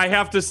 I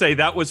have to say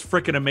that was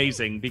freaking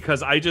amazing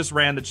because I just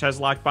ran the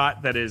Cheslock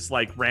bot that is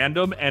like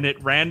random, and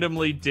it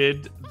randomly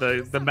did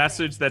the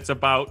message that's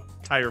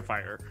about Tire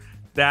Fire.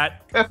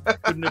 That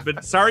couldn't have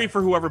been. Sorry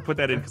for whoever put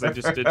that in because I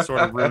just did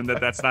sort of ruin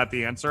that. That's not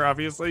the answer,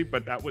 obviously,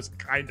 but that was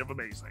kind of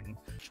amazing.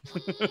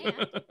 And here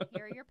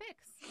are your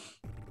picks.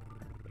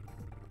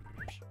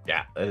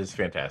 Yeah, that is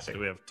fantastic.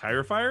 Do we have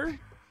Tire Fire?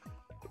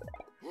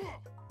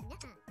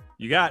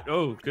 You got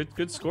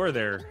good score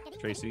there,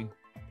 Tracy.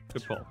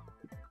 Good pull.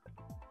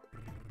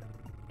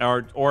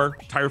 Or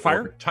Tire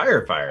Fire?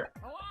 Tire Fire.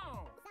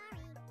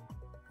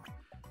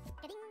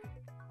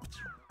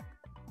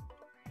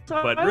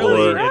 But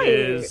really, it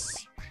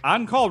is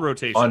on-call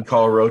rotation.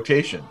 On-call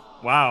rotation.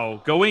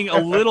 Wow, going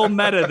a little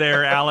meta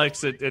there,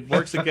 Alex. It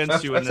works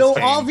against you in this so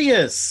game.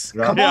 Obvious.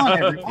 Come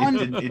on,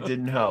 everyone. It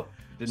didn't help.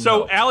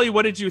 Allie,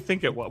 what did you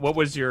think it was? What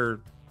was your...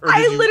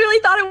 I literally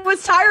thought it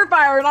was Tire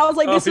Fire, and I was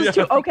like, this is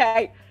too...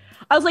 Okay.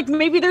 I was like,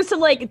 maybe there's some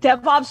like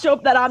DevOps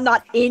joke that I'm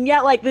not in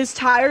yet, like this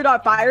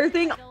Tire.fire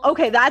thing.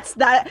 Okay, that's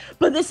that.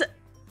 But this...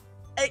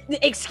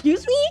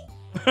 excuse me?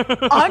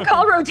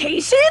 On-call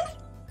rotation?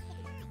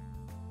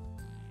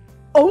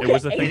 Okay.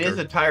 It is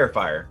a Tire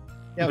Fire.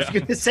 Yeah, I was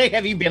going to say,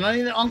 have you been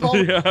on call?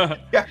 Yeah.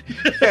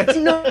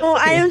 No,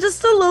 I am just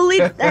slowly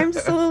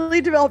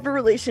developer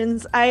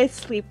relations. I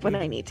sleep when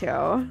I need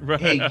to.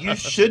 Hey, you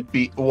should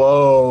be.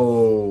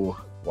 Whoa!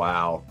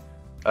 Wow.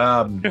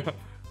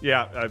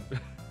 Yeah.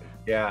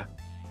 Yeah.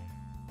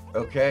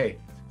 Okay,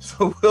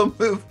 so we'll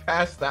move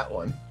past that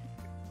one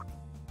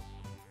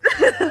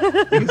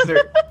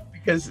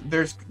because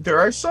there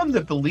are some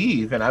that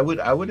believe, and I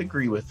would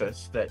agree with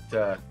this,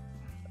 that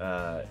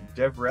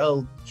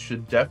DevRel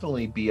should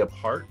definitely be a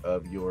part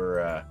of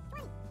your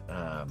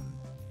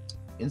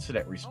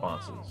incident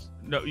responses.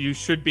 No, you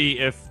should be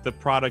if the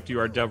product you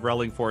are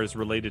DevRelling for is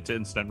related to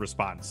incident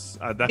response.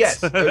 That's,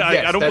 yes,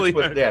 I don't believe.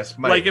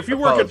 Like if you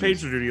work at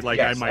PagerDuty, like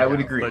yes, I would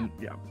agree. Then,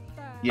 yeah.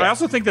 Yes. I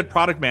also think that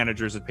product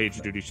managers at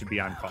PagerDuty should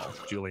be on call,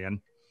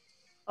 Julian.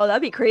 Oh,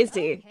 that'd be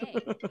crazy.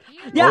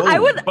 Yeah, I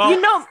would.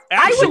 Well,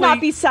 I would not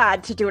be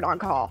sad to do it on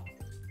call.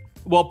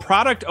 Well,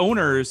 product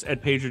owners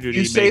at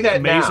PagerDuty make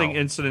amazing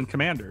incident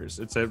commanders.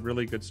 It's a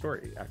really good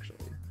story,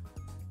 actually.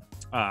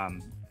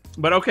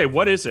 But okay,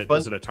 what is it?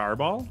 Is it a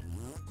tarball?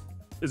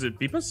 Is it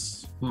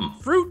Beepus?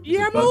 Fruit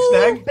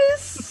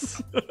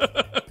Yamopus?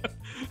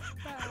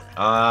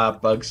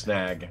 Bug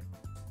snag.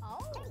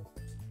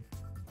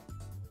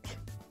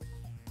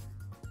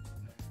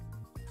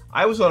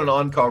 I was on an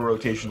on-call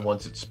rotation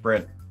once at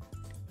Sprint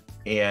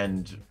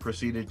and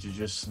proceeded to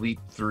just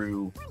sleep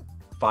through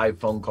 5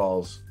 phone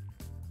calls.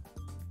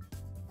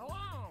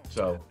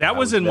 So that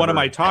was in one of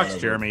my talks,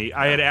 Jeremy.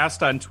 I had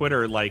asked on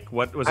Twitter, like,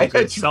 what was a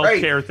good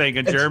self-care thing,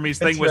 and Jeremy's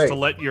thing was to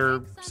let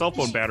your cell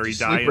phone battery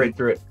die sleep right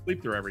through it.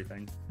 Sleep through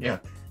everything. Yeah,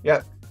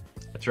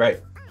 that's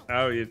right.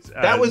 Oh, it's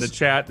that was the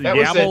chat.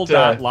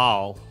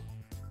 YAML.lol.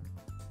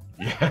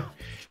 Yeah,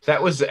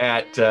 that was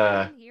at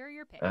that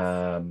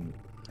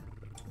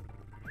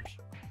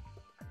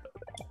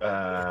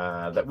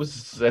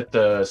was at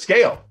the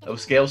scale. That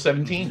was scale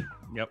 17.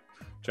 Yep.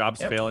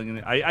 Jobs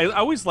failing. I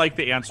always like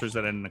the answers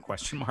that end in a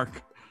question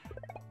mark.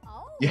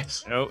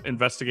 Yes.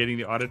 Investigating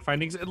the audit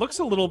findings. It looks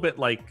a little bit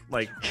like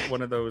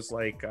one of those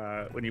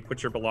when you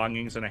put your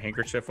belongings in a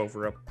handkerchief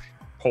over a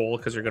pole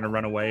because you're going to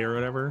run away or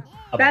whatever.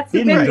 That's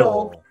a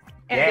bindle,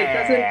 and it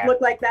doesn't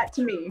look like that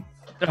to me.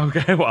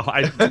 Okay, well,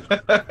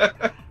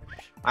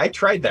 I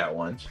tried that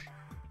once.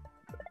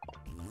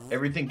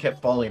 Everything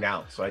kept falling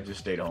out, so I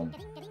just stayed home.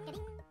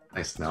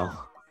 Nice,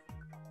 Nell.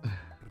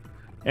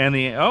 And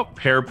the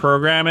pair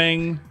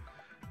programming.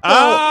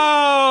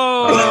 I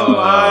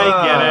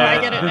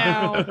get it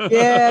now.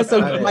 Yeah,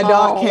 so my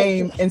dog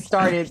came and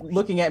started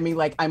looking at me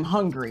like I'm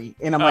hungry,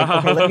 and I'm like,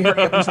 okay, let me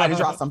hurry up and try to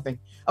draw something.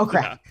 Oh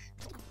crap!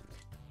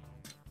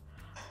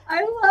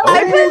 I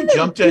love.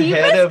 Jumped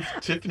ahead of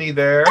Tiffany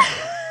there.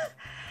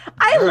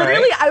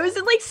 I was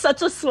in like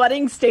such a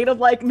sweating state of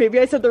like, maybe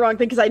I said the wrong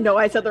thing because I know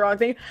I said the wrong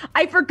thing.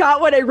 I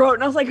forgot what I wrote,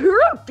 and I was like, who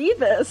wrote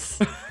Beavis?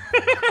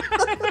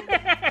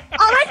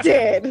 I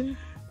did.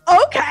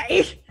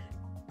 Okay.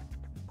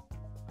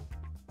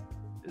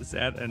 Is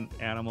that an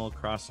Animal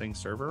Crossing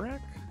server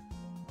rack?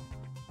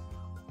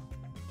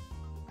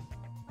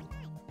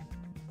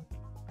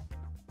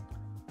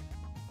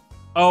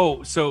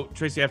 Oh, so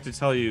Tracy, I have to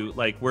tell you,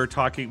 like, we're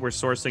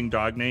sourcing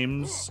dog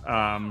names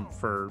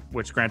for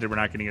which, granted, we're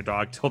not getting a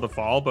dog till the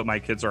fall, but my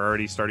kids are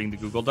already starting to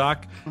Google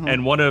Doc,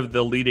 and one of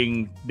the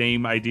leading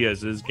name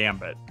ideas is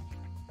Gambit.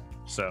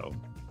 So,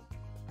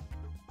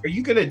 are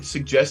you going to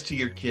suggest to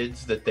your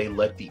kids that they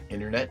let the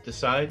internet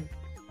decide?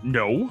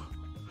 No.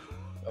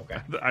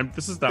 Okay.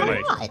 This is not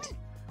my.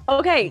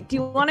 Okay. Do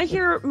you want to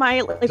hear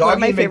my one Doggy of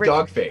my favorite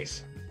dog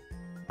face?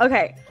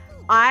 Okay,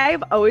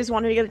 I've always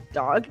wanted to get a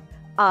dog.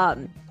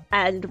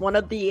 And one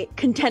of the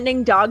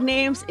contending dog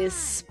names is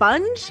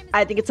Sponge.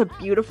 I think it's a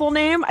beautiful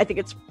name. I think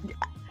it's.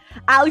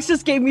 Alex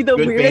just gave me the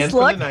Good weirdest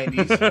band look. from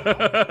the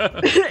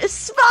 90s.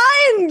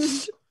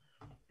 Sponge.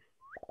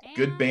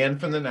 Good band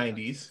from the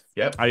 90s.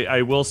 Yep.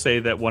 I will say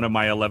that one of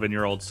my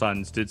 11-year-old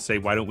sons did say,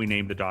 "Why don't we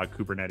name the dog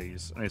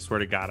Kubernetes?" And I swear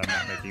to God, I'm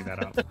not making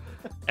that up.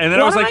 And then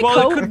I was like,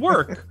 "Well, it could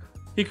work.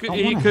 He could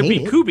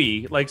be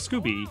Kubi, like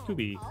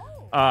Scooby.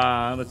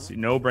 Let's see.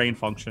 No brain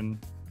function."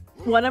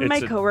 One of my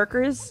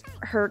coworkers,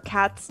 her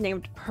cat's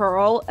named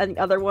Pearl, and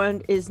the other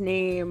one is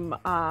named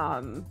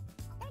I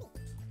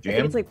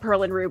think it's like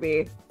Pearl and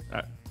Ruby.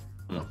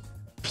 Perl.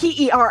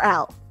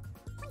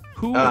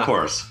 Who? Of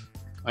course.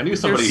 I knew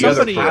somebody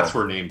whose cats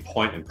were named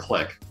Point and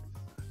Click.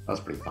 That was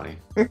pretty funny.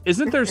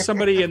 Isn't there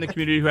somebody in the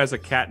community who has a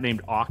cat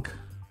named Auk?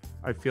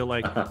 I feel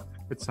like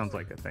it sounds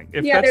like a thing.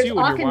 If yeah, that's there's you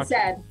when Auk you're and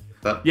watching...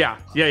 Said. Yeah.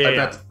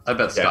 I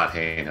bet Scott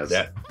Hain has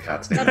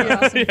cats named.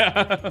 That'd be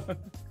awesome. Yeah.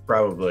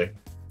 Probably.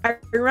 I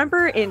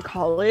remember in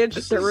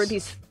college there were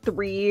these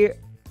 3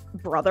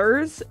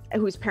 brothers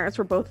whose parents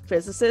were both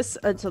physicists,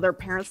 and so their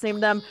parents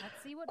named them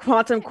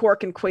Quantum,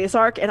 Quark, and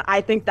Quasark. And I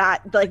think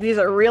that like these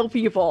are real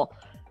people.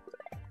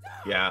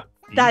 Yeah.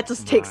 That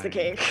just takes the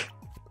cake.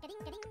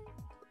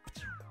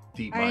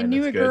 I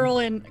knew a girl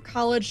in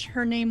college.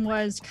 Her name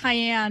was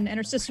Cayenne, and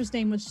her sister's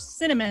name was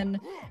Cinnamon.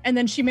 And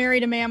then she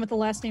married a man with the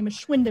last name of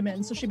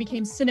Schwindeman, so she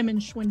became Cinnamon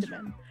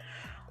Schwindeman.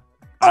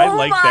 I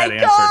like that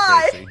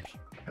answer, Tracy.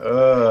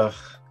 Ugh.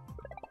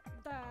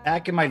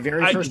 Back in my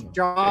very first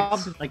job,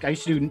 like I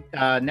used to do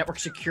network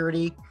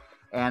security,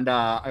 and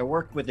I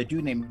worked with a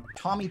dude named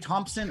Tommy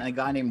Thompson and a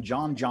guy named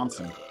John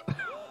Johnson.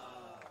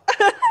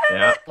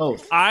 Yeah.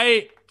 Both.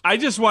 I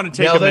just want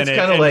to take a minute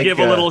and give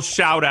a little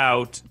shout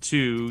out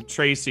to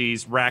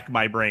Tracy's Rack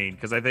My Brain,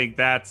 because I think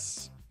that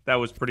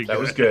was pretty good. That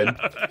was good.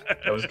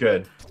 That was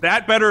good.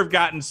 That better have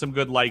gotten some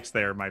good likes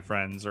there, my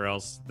friends, or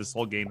else this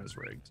whole game is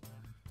rigged.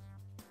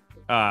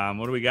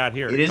 What do we got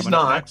here? It is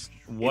not.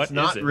 What it's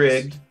not is it?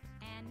 rigged.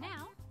 And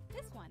now,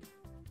 this one.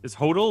 Is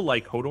Hodel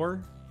like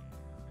Hodor?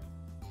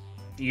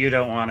 You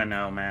don't want to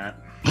know, Matt.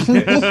 I've seen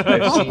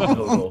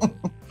Hodel.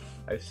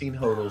 I've seen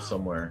Hodel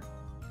somewhere.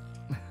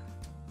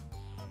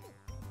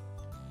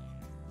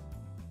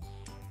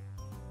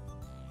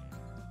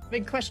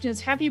 Big question is,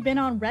 have you been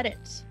on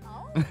Reddit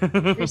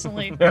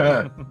recently?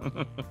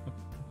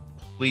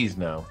 Please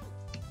no.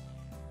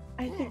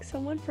 I think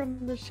someone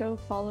from the show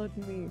followed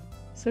me.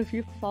 So if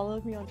you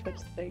followed me on Twitch,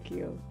 thank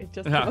you. It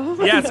just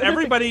yes,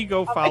 everybody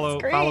go follow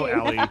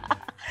Allie.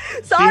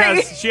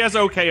 Sorry. She has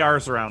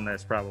OKRs around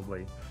this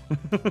probably.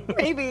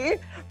 Maybe,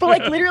 but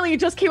like literally, it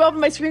just came up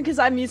on my screen because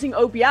I'm using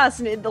OBS,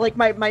 and it, like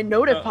my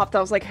notif popped. I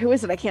was like, "Who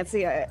is it? I can't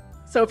see it."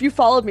 So if you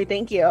followed me,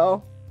 thank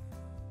you.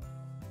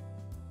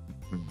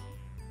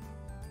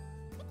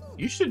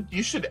 You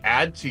should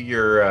add to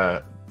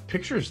your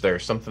pictures there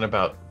something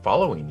about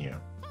following you.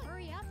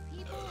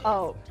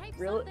 Oh,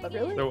 really?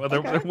 Really?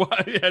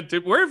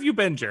 Where have you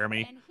been,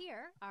 Jeremy? And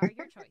here are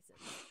your choices.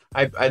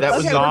 That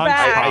was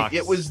on.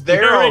 It was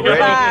there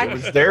already. It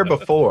was there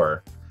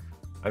before.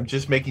 I'm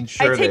just making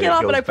sure. I take that it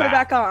off, but I goes put it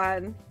back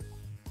on.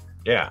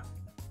 Yeah.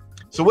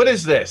 So what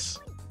is this?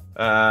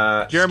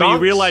 Jeremy, Stonks? you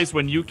realize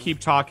when you keep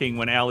talking,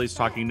 when Allie's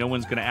talking, no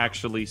one's going to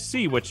actually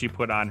see what she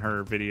put on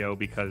her video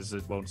because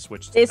it won't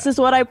switch to This is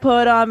what I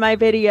put on my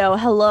video.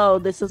 Hello,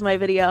 this is my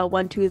video.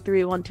 1, 2,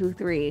 3, 1, 2,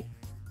 3.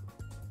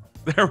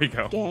 There we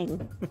go.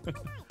 Gang.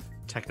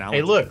 Technology.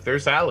 Hey, look,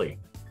 there's Allie.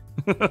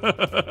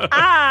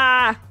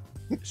 Ah!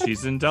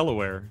 She's in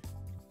Delaware.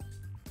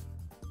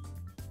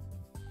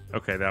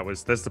 Okay,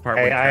 that's the part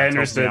Hey, where I Kat tells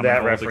understood me I'm that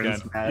old reference,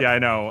 again. Matt. Yeah,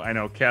 I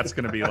know. Kat's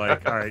gonna be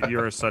like, all right,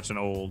 you're such an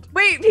old.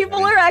 Wait,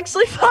 people are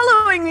actually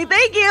following me.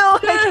 Thank you. I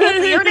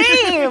can't see your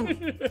name.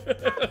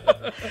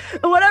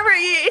 Whatever,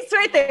 it's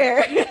right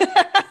there.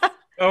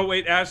 Oh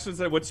wait, Ashton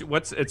said,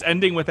 "What's? It's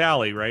ending with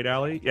Allie, right,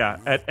 Allie? Yeah,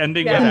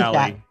 ending Yeah. with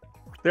Allie.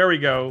 There we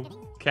go.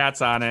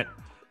 Cat's on it.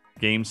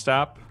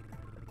 GameStop.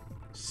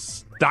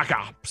 Stock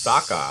Ops.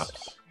 Stock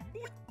Ops.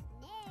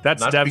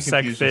 That's Not to be DevSec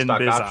confused with Fin Stock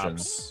Biz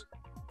Options. Ops.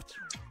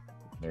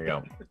 There you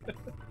go.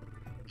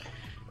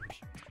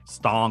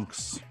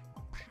 Stonks.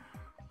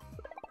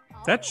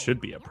 That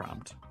should be a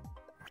prompt.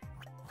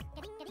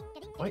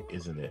 Why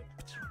isn't it?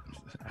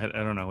 I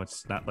don't know.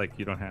 It's not like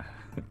you don't have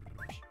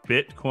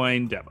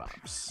Bitcoin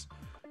DevOps.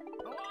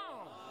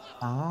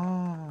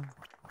 Ah.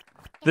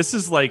 This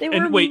is like, They were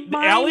and wait,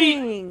 Allie,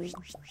 mining.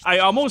 I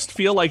almost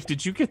feel like,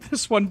 did you get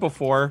this one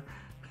before?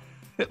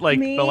 Like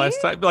Me? the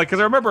last time? Like, because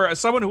I remember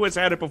someone who has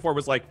had it before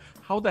was like,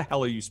 how the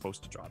hell are you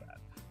supposed to draw that?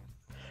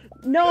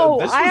 No,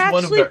 This was I one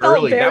of actually the felt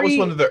early. very. That was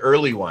one of the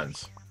early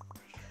ones.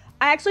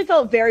 I actually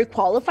felt very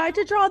qualified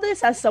to draw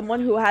this as someone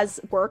who has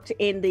worked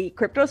in the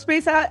crypto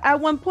space at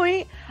one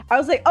point. I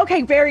was like,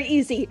 okay, very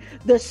easy.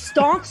 The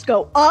stonks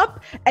go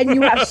up and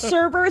you have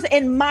servers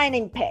and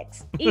mining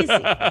picks. Easy.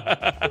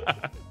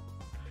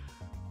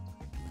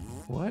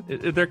 What?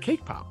 They're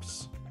cake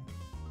pops.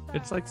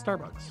 It's like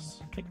Starbucks.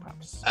 Cake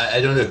pops.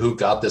 I don't know who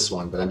got this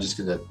one, but I'm just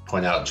going to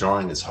point out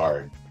drawing is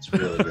hard. It's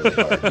really, really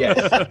hard. Yes,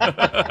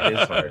 it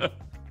is hard.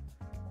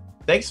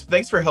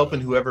 Thanks for helping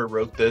whoever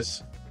wrote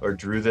this or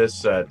drew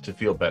this to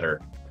feel better,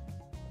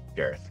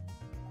 Gareth.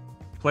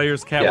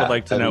 Player's Cat Yeah, would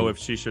like to I know mean- if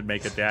she should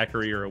make a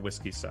daiquiri or a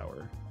whiskey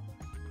sour.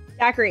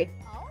 Zachary.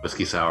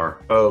 Whiskey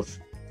sour. Both.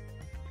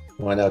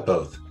 Why not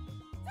both?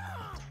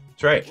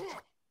 That's right.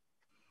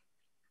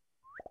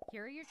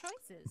 Here are your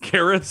choices.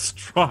 Gareth's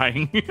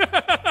trying.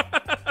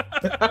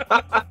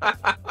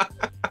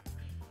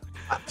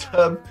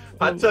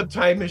 Hot tub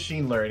time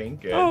machine learning.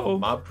 Good. Oh.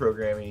 Mob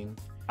programming.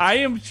 I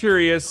am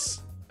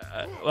curious.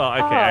 Well,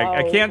 okay,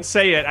 I can't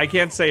say it. I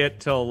can't say it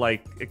till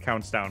like it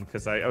counts down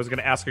because I was going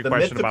to ask a The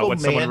question about Mythical what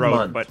someone Man wrote,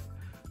 Month. but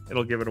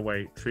it'll give it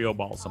away. Trio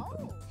ball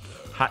something.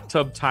 Hot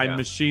tub time Yeah.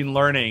 machine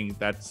learning.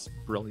 That's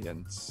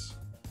brilliant.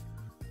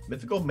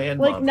 Mythical Man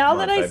Like, Month. now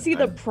that I I'm- see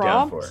the I'm down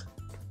prompt, for.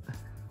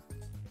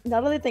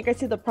 now that I think I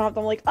see the prompt,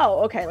 I'm like,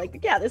 oh, okay, like,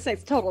 yeah, this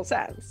makes total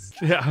sense.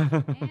 Yeah.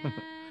 And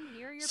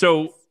here are your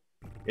So picks.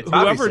 It's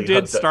whoever obviously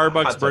did hot tub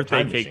Starbucks birthday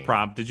time cake machine.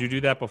 prompt, did you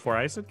do that before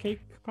I said cake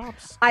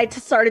pops? I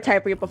started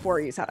typing it before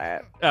you said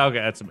it. Okay,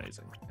 that's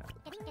amazing.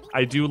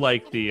 I do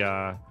like the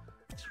Good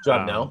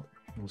job, Nell.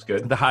 It was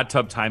good. the hot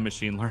tub time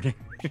machine learning.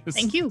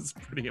 Thank you. It's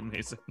pretty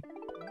amazing.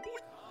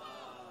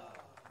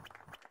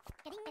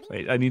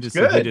 Wait, I need to see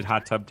Good. who did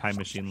hot tub time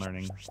machine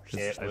learning. 'Cause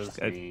It I- was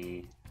I-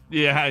 me.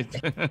 yeah.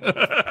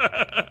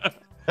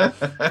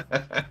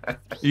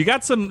 You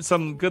got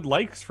some good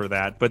likes for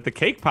that, but the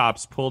cake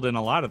pops pulled in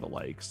a lot of the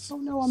likes. Oh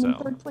no, I'm in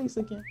so- third place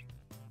again.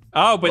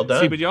 Oh, but Well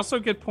see, done. but you also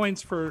get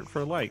points for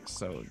likes,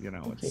 so you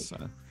know it's.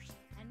 And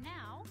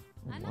now,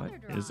 What another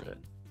drawing. is it?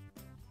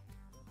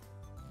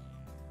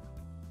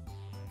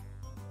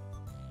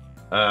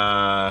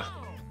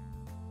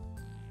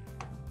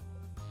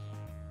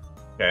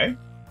 Okay.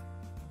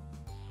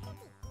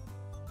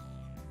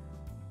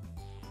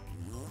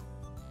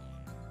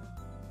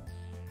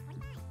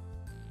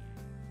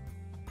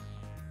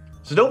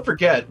 So don't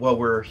forget, while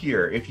we're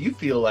here, if you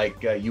feel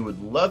like you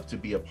would love to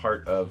be a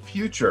part of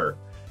future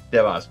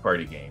DevOps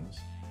party games,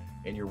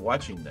 and you're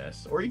watching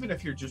this, or even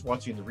if you're just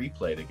watching the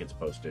replay that gets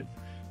posted,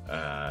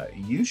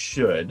 you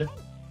should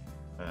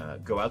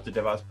go out to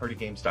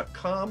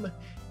DevOpsPartyGames.com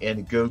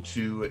and go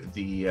to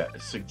the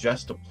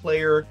suggest a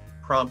player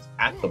prompt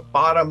at the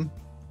bottom,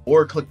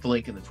 or click the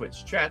link in the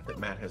Twitch chat that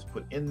Matt has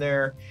put in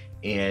there,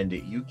 and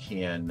you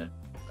can,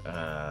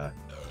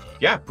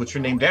 put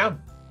your name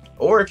down.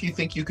 Or if you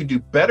think you can do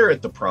better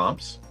at the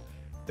prompts,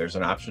 there's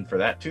an option for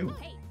that too.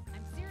 Hey,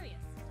 I'm serious.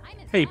 Time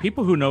is Hey, up.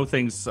 people who know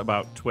things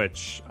about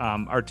Twitch,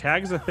 are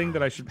tags a thing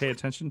that I should pay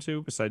attention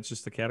to besides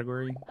just the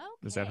category?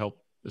 Does that Okay, help?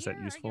 Is that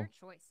here are useful? your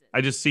choices.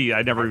 I just see.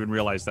 I never even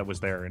realized that was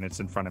there, and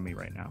it's in front of me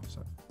right now.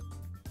 So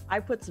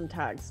I put some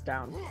tags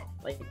down,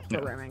 like Yeah.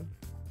 programming,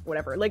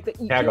 whatever. Like, you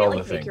Tag can't all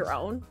like the make your things.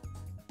 own.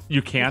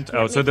 you can't. can't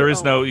Oh, so make there your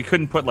is no. own. You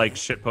couldn't put like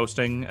shit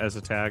posting as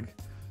a tag.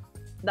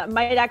 That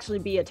might actually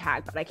be a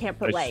tag, but I can't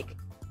put I s- like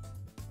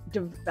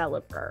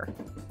developer.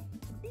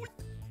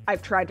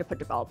 I've tried to put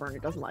developer and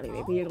it doesn't let me.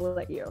 Maybe it'll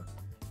let you.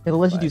 It'll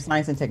let you do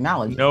science and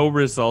technology. No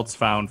results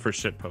found for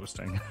shit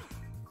posting.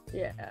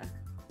 Yeah.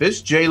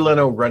 This Jay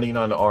Leno running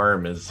on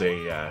ARM is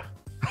a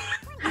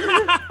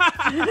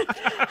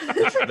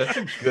that's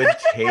a good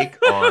take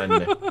on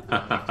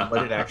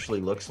what it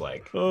actually looks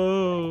like.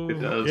 Oh, It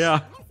does.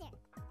 yeah.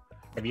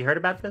 Have you heard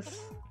about this?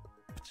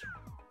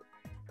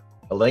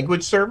 A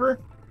language server?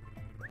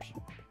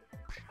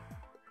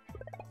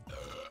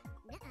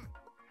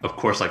 Of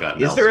course, I got.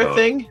 Is Nell's there a vote.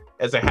 thing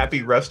as a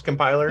happy Rust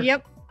compiler?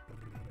 Yep,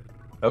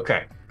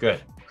 Okay,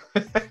 good.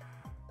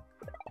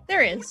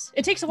 there is.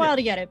 It takes a while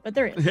to get it, but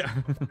there is. Yeah.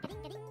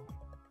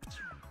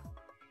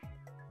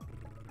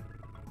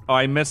 Oh,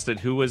 I missed it.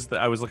 Who was the?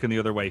 I was looking the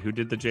other way. Who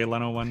did the Jay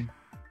Leno one?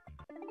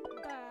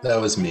 That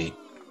was me.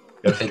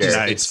 That's It, good. just,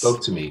 Nice. it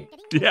spoke to me.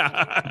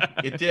 Yeah.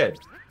 It did.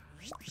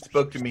 It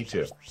spoke to me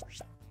too.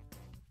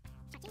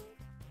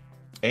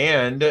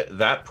 And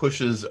that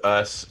pushes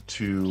us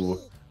to,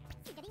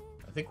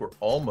 I think we're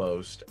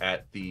almost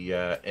at the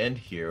end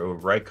here.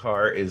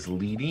 Rycar is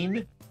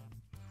leading.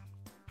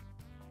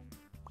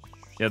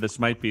 Yeah, this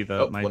might be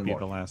the Oh, one more.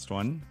 the last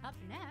one. Up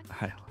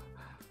next.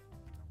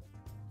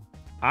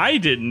 I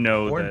didn't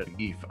know Corned that.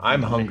 beef.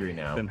 I'm hungry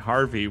now. Then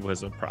Harvey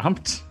was a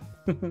prompt.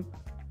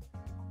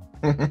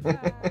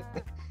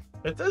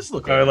 It does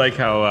look. I like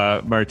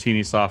how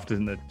Martini Soft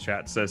in the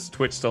chat says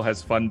Twitch still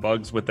has fun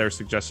bugs with their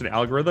suggestion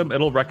algorithm.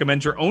 It'll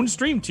recommend your own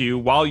stream to you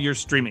while you're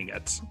streaming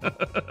it.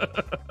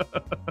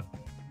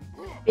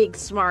 Big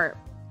smart.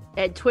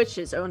 And Twitch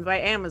is owned by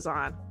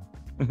Amazon.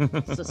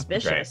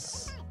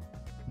 Suspicious.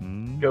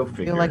 Go I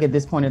figure. feel like at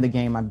this point of the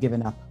game, I've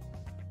given up.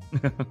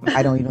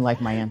 I don't even like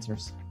my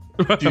answers.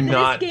 Do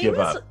not This give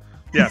game up.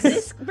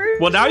 Yes.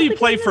 Well, now version you of the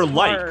play game for is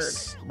hard.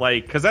 likes,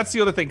 like, because that's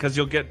the other thing, because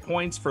you'll get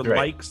points for Right.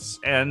 likes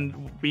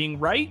and being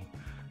right,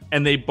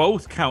 and they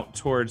both count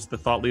towards the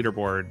thought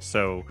leaderboard.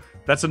 So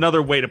that's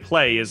another way to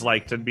play, is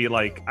like to be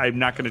like, I'm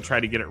not going to try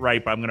to get it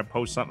right, but I'm going to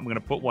post something, I'm going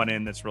to put one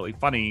in that's really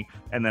funny,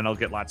 and then I'll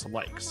get lots of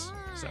likes.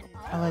 So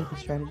I like the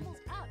strategy.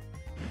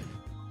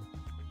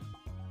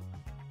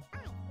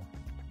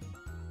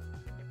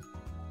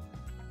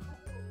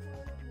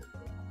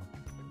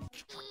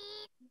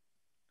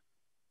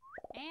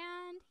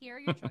 And here are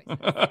your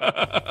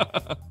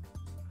choices.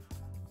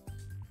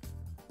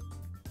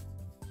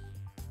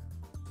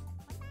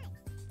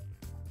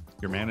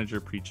 Your manager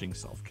preaching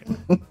self-care.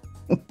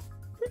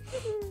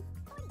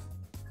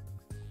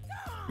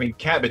 I mean,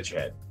 Cabbage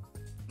Head.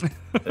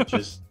 That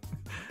just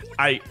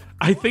I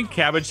think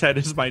Cabbage Head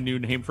is my new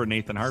name for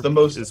Nathan Harvey.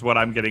 Is what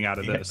I'm getting out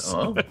of this,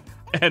 Oh.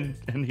 and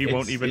he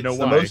won't even know it's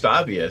why. the most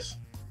obvious.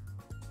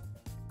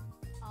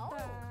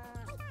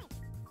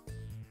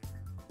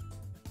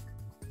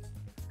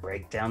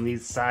 Break down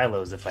these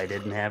silos if I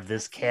didn't have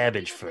this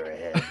cabbage for a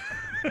head.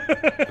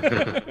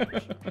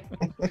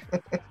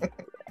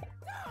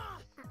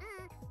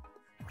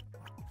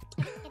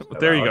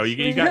 There you go.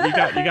 You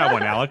got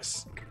one,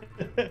 Alex.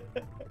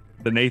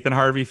 The Nathan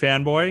Harvey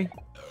fanboy,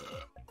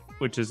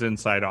 which is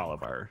inside all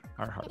of our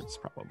hearts,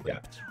 probably. Yeah,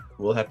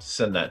 we'll have to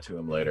send that to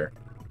him later.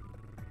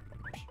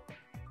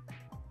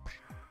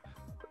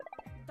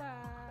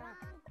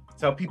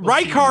 That's how people.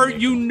 Rycar,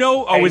 you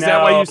know. Oh, I is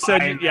that why know, you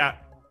said? I- Yeah.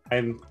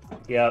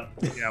 Yep.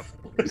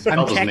 I'm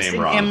Spelled his name texting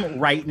wrong. him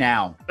right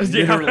now.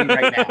 Literally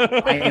right now.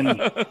 I am.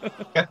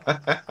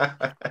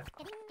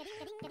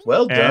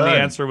 Well done. And the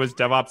answer was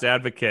DevOps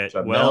Advocate.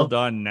 Job, Well Nell.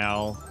 done,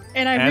 Nell.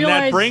 And I that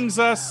realized brings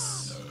us.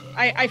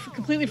 I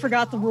completely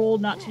forgot the rule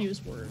not to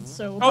use words.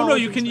 So Oh no,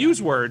 you apologies can for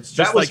use words. That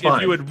Just was like if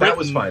fine. you had That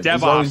was written fine,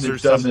 as long as DevOps it or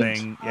doesn't-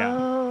 something. Yeah.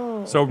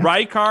 Oh. So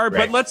Rycar,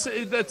 Right. but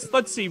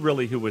let's see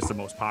really who was the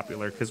most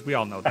popular, because we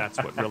all know that's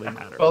what really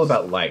matters. All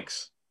about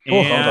likes. All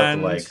about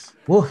And the likes.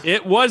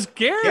 it was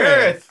Gareth.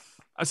 Gareth.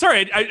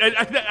 Sorry,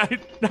 I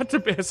not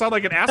to sound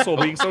like an asshole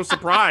being so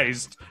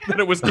surprised that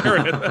it was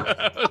Gareth.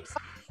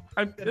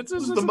 This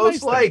is the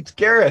most liked,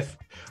 Gareth.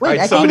 Wait, All I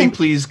right, somebody came in-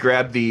 please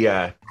grab the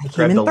in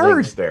third.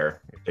 links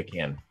there if they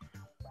can.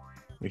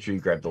 Make sure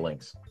you grab the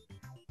links.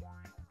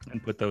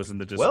 And put those in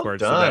the Well Discord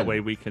so that done.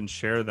 way we can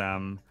share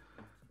them.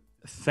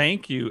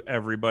 Thank you,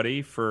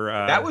 everybody, for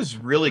That was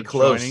really for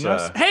close. joining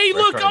us. Hey, Rycar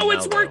look! and Oh, Nell,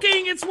 it's though.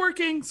 working! It's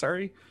working.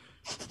 Sorry.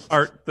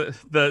 Art the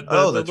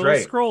Oh, the that's little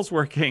right. scroll's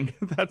working.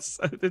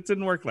 It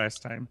didn't work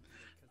last time.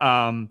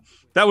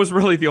 That was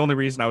really the only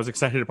reason I was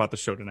excited about the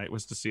show tonight,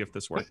 was to see if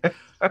this worked.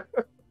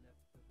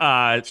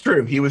 It's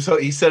true.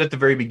 He said at the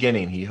very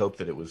beginning he hoped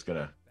that it was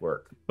gonna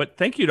work. But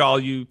thank you to all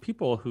you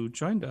people who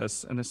joined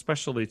us, and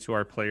especially to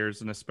our players,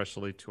 and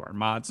especially to our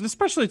mods, and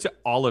especially to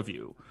all of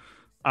you.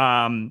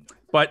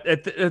 But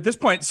at this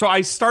point, so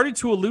I started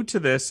to allude to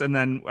this, and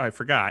then I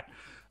forgot.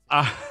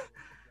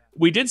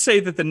 We did say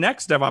that the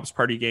next DevOps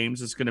Party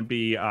Games is going to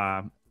be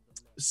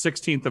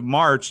 16th of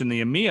March in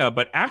the EMEA,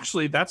 but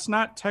actually that's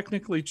not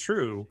technically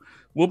true.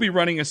 We'll be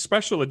running a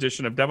special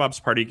edition of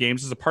DevOps Party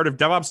Games as a part of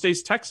DevOps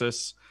Days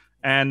Texas,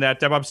 and that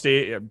DevOps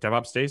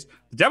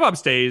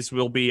Days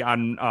will be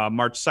on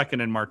March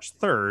 2nd and March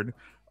 3rd.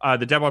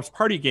 The DevOps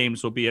Party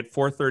Games will be at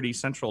 4:30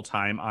 Central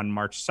Time on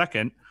March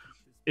 2nd.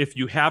 If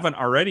you haven't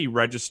already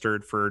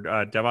registered for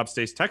DevOps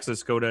Days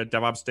Texas, go to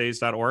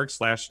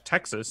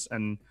devopsdays.org/Texas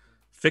and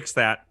fix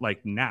that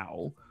like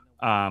now.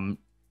 I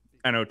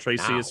know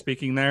Tracy is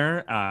speaking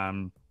there.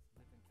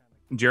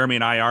 Jeremy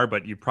and I are,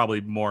 but you're probably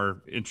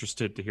more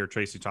interested to hear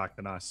Tracy talk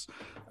than us.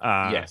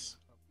 Yes.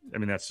 I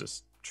mean, that's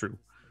just true.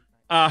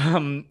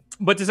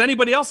 But does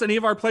anybody else, any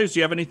of our players, do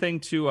you have anything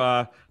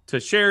to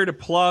share, to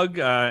plug,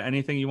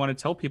 anything you want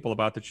to tell people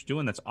about that you're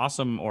doing that's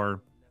awesome,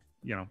 or,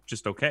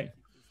 just okay?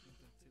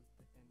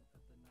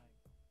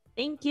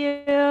 Thank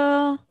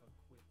you.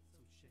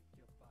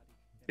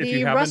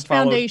 The Rust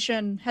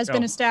Foundation has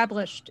been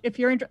established. If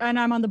you're and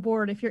I'm on the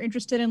board. If you're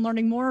interested in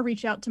learning more,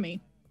 reach out to me.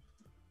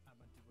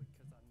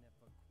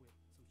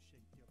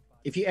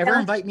 If you ever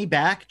invite me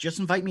back, just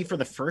invite me for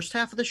the first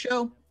half of the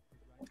show,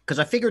 because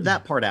I figured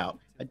that part out.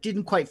 I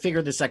didn't quite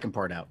figure the second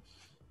part out.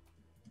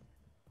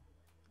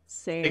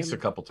 Same. Takes a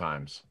couple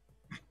times.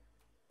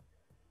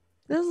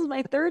 This is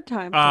my third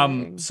time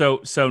playing.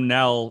 So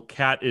Nell,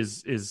 Kat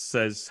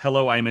says,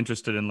 hello, I'm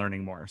interested in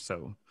learning more.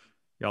 So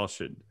y'all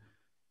should.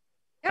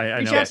 Yep,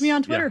 reach out to me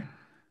on Twitter.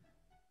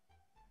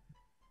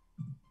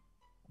 Yeah.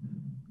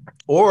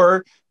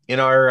 Or in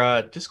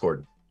our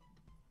Discord.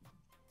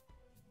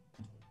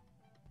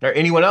 Or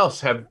anyone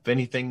else have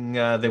anything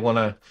they want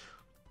to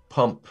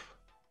pump?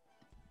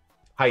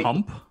 Hype?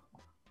 Pump?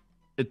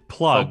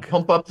 Plug.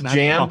 Pump up the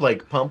jam, pump.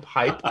 like pump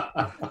hype.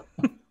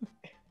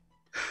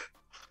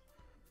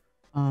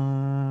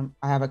 I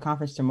have a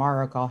conference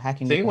tomorrow called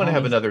Hacking. Does anyone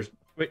have another?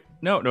 Wait,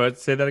 no.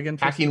 Say that again.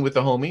 Tracy. Hacking with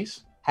the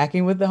homies.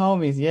 Hacking with the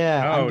homies.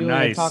 Yeah, Oh, I'm doing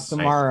nice. a talk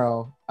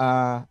tomorrow.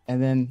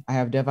 And then I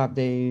have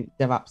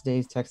DevOps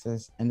Days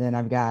Texas, and then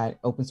I've got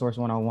Open Source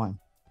 101.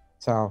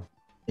 So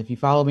if you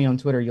follow me on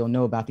Twitter, you'll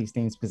know about these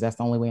things because that's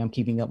the only way I'm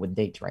keeping up with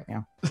dates right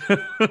now.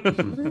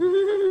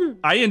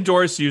 I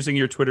endorse using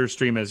your Twitter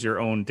stream as your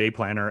own day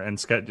planner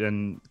and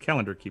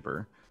calendar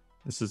keeper.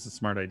 This is a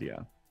smart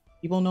idea.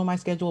 People know my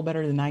schedule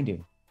better than I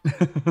do.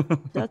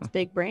 That's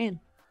big brain.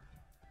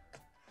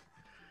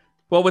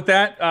 Well, with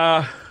that,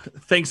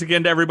 thanks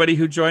again to everybody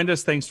who joined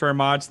us. Thanks to our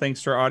mods.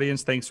 Thanks to our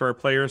audience. Thanks to our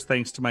players.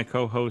 Thanks to my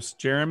co-host,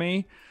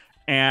 Jeremy.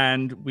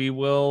 And we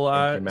will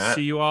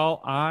see you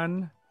all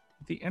on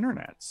the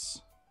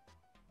internets.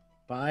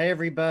 Bye,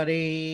 everybody.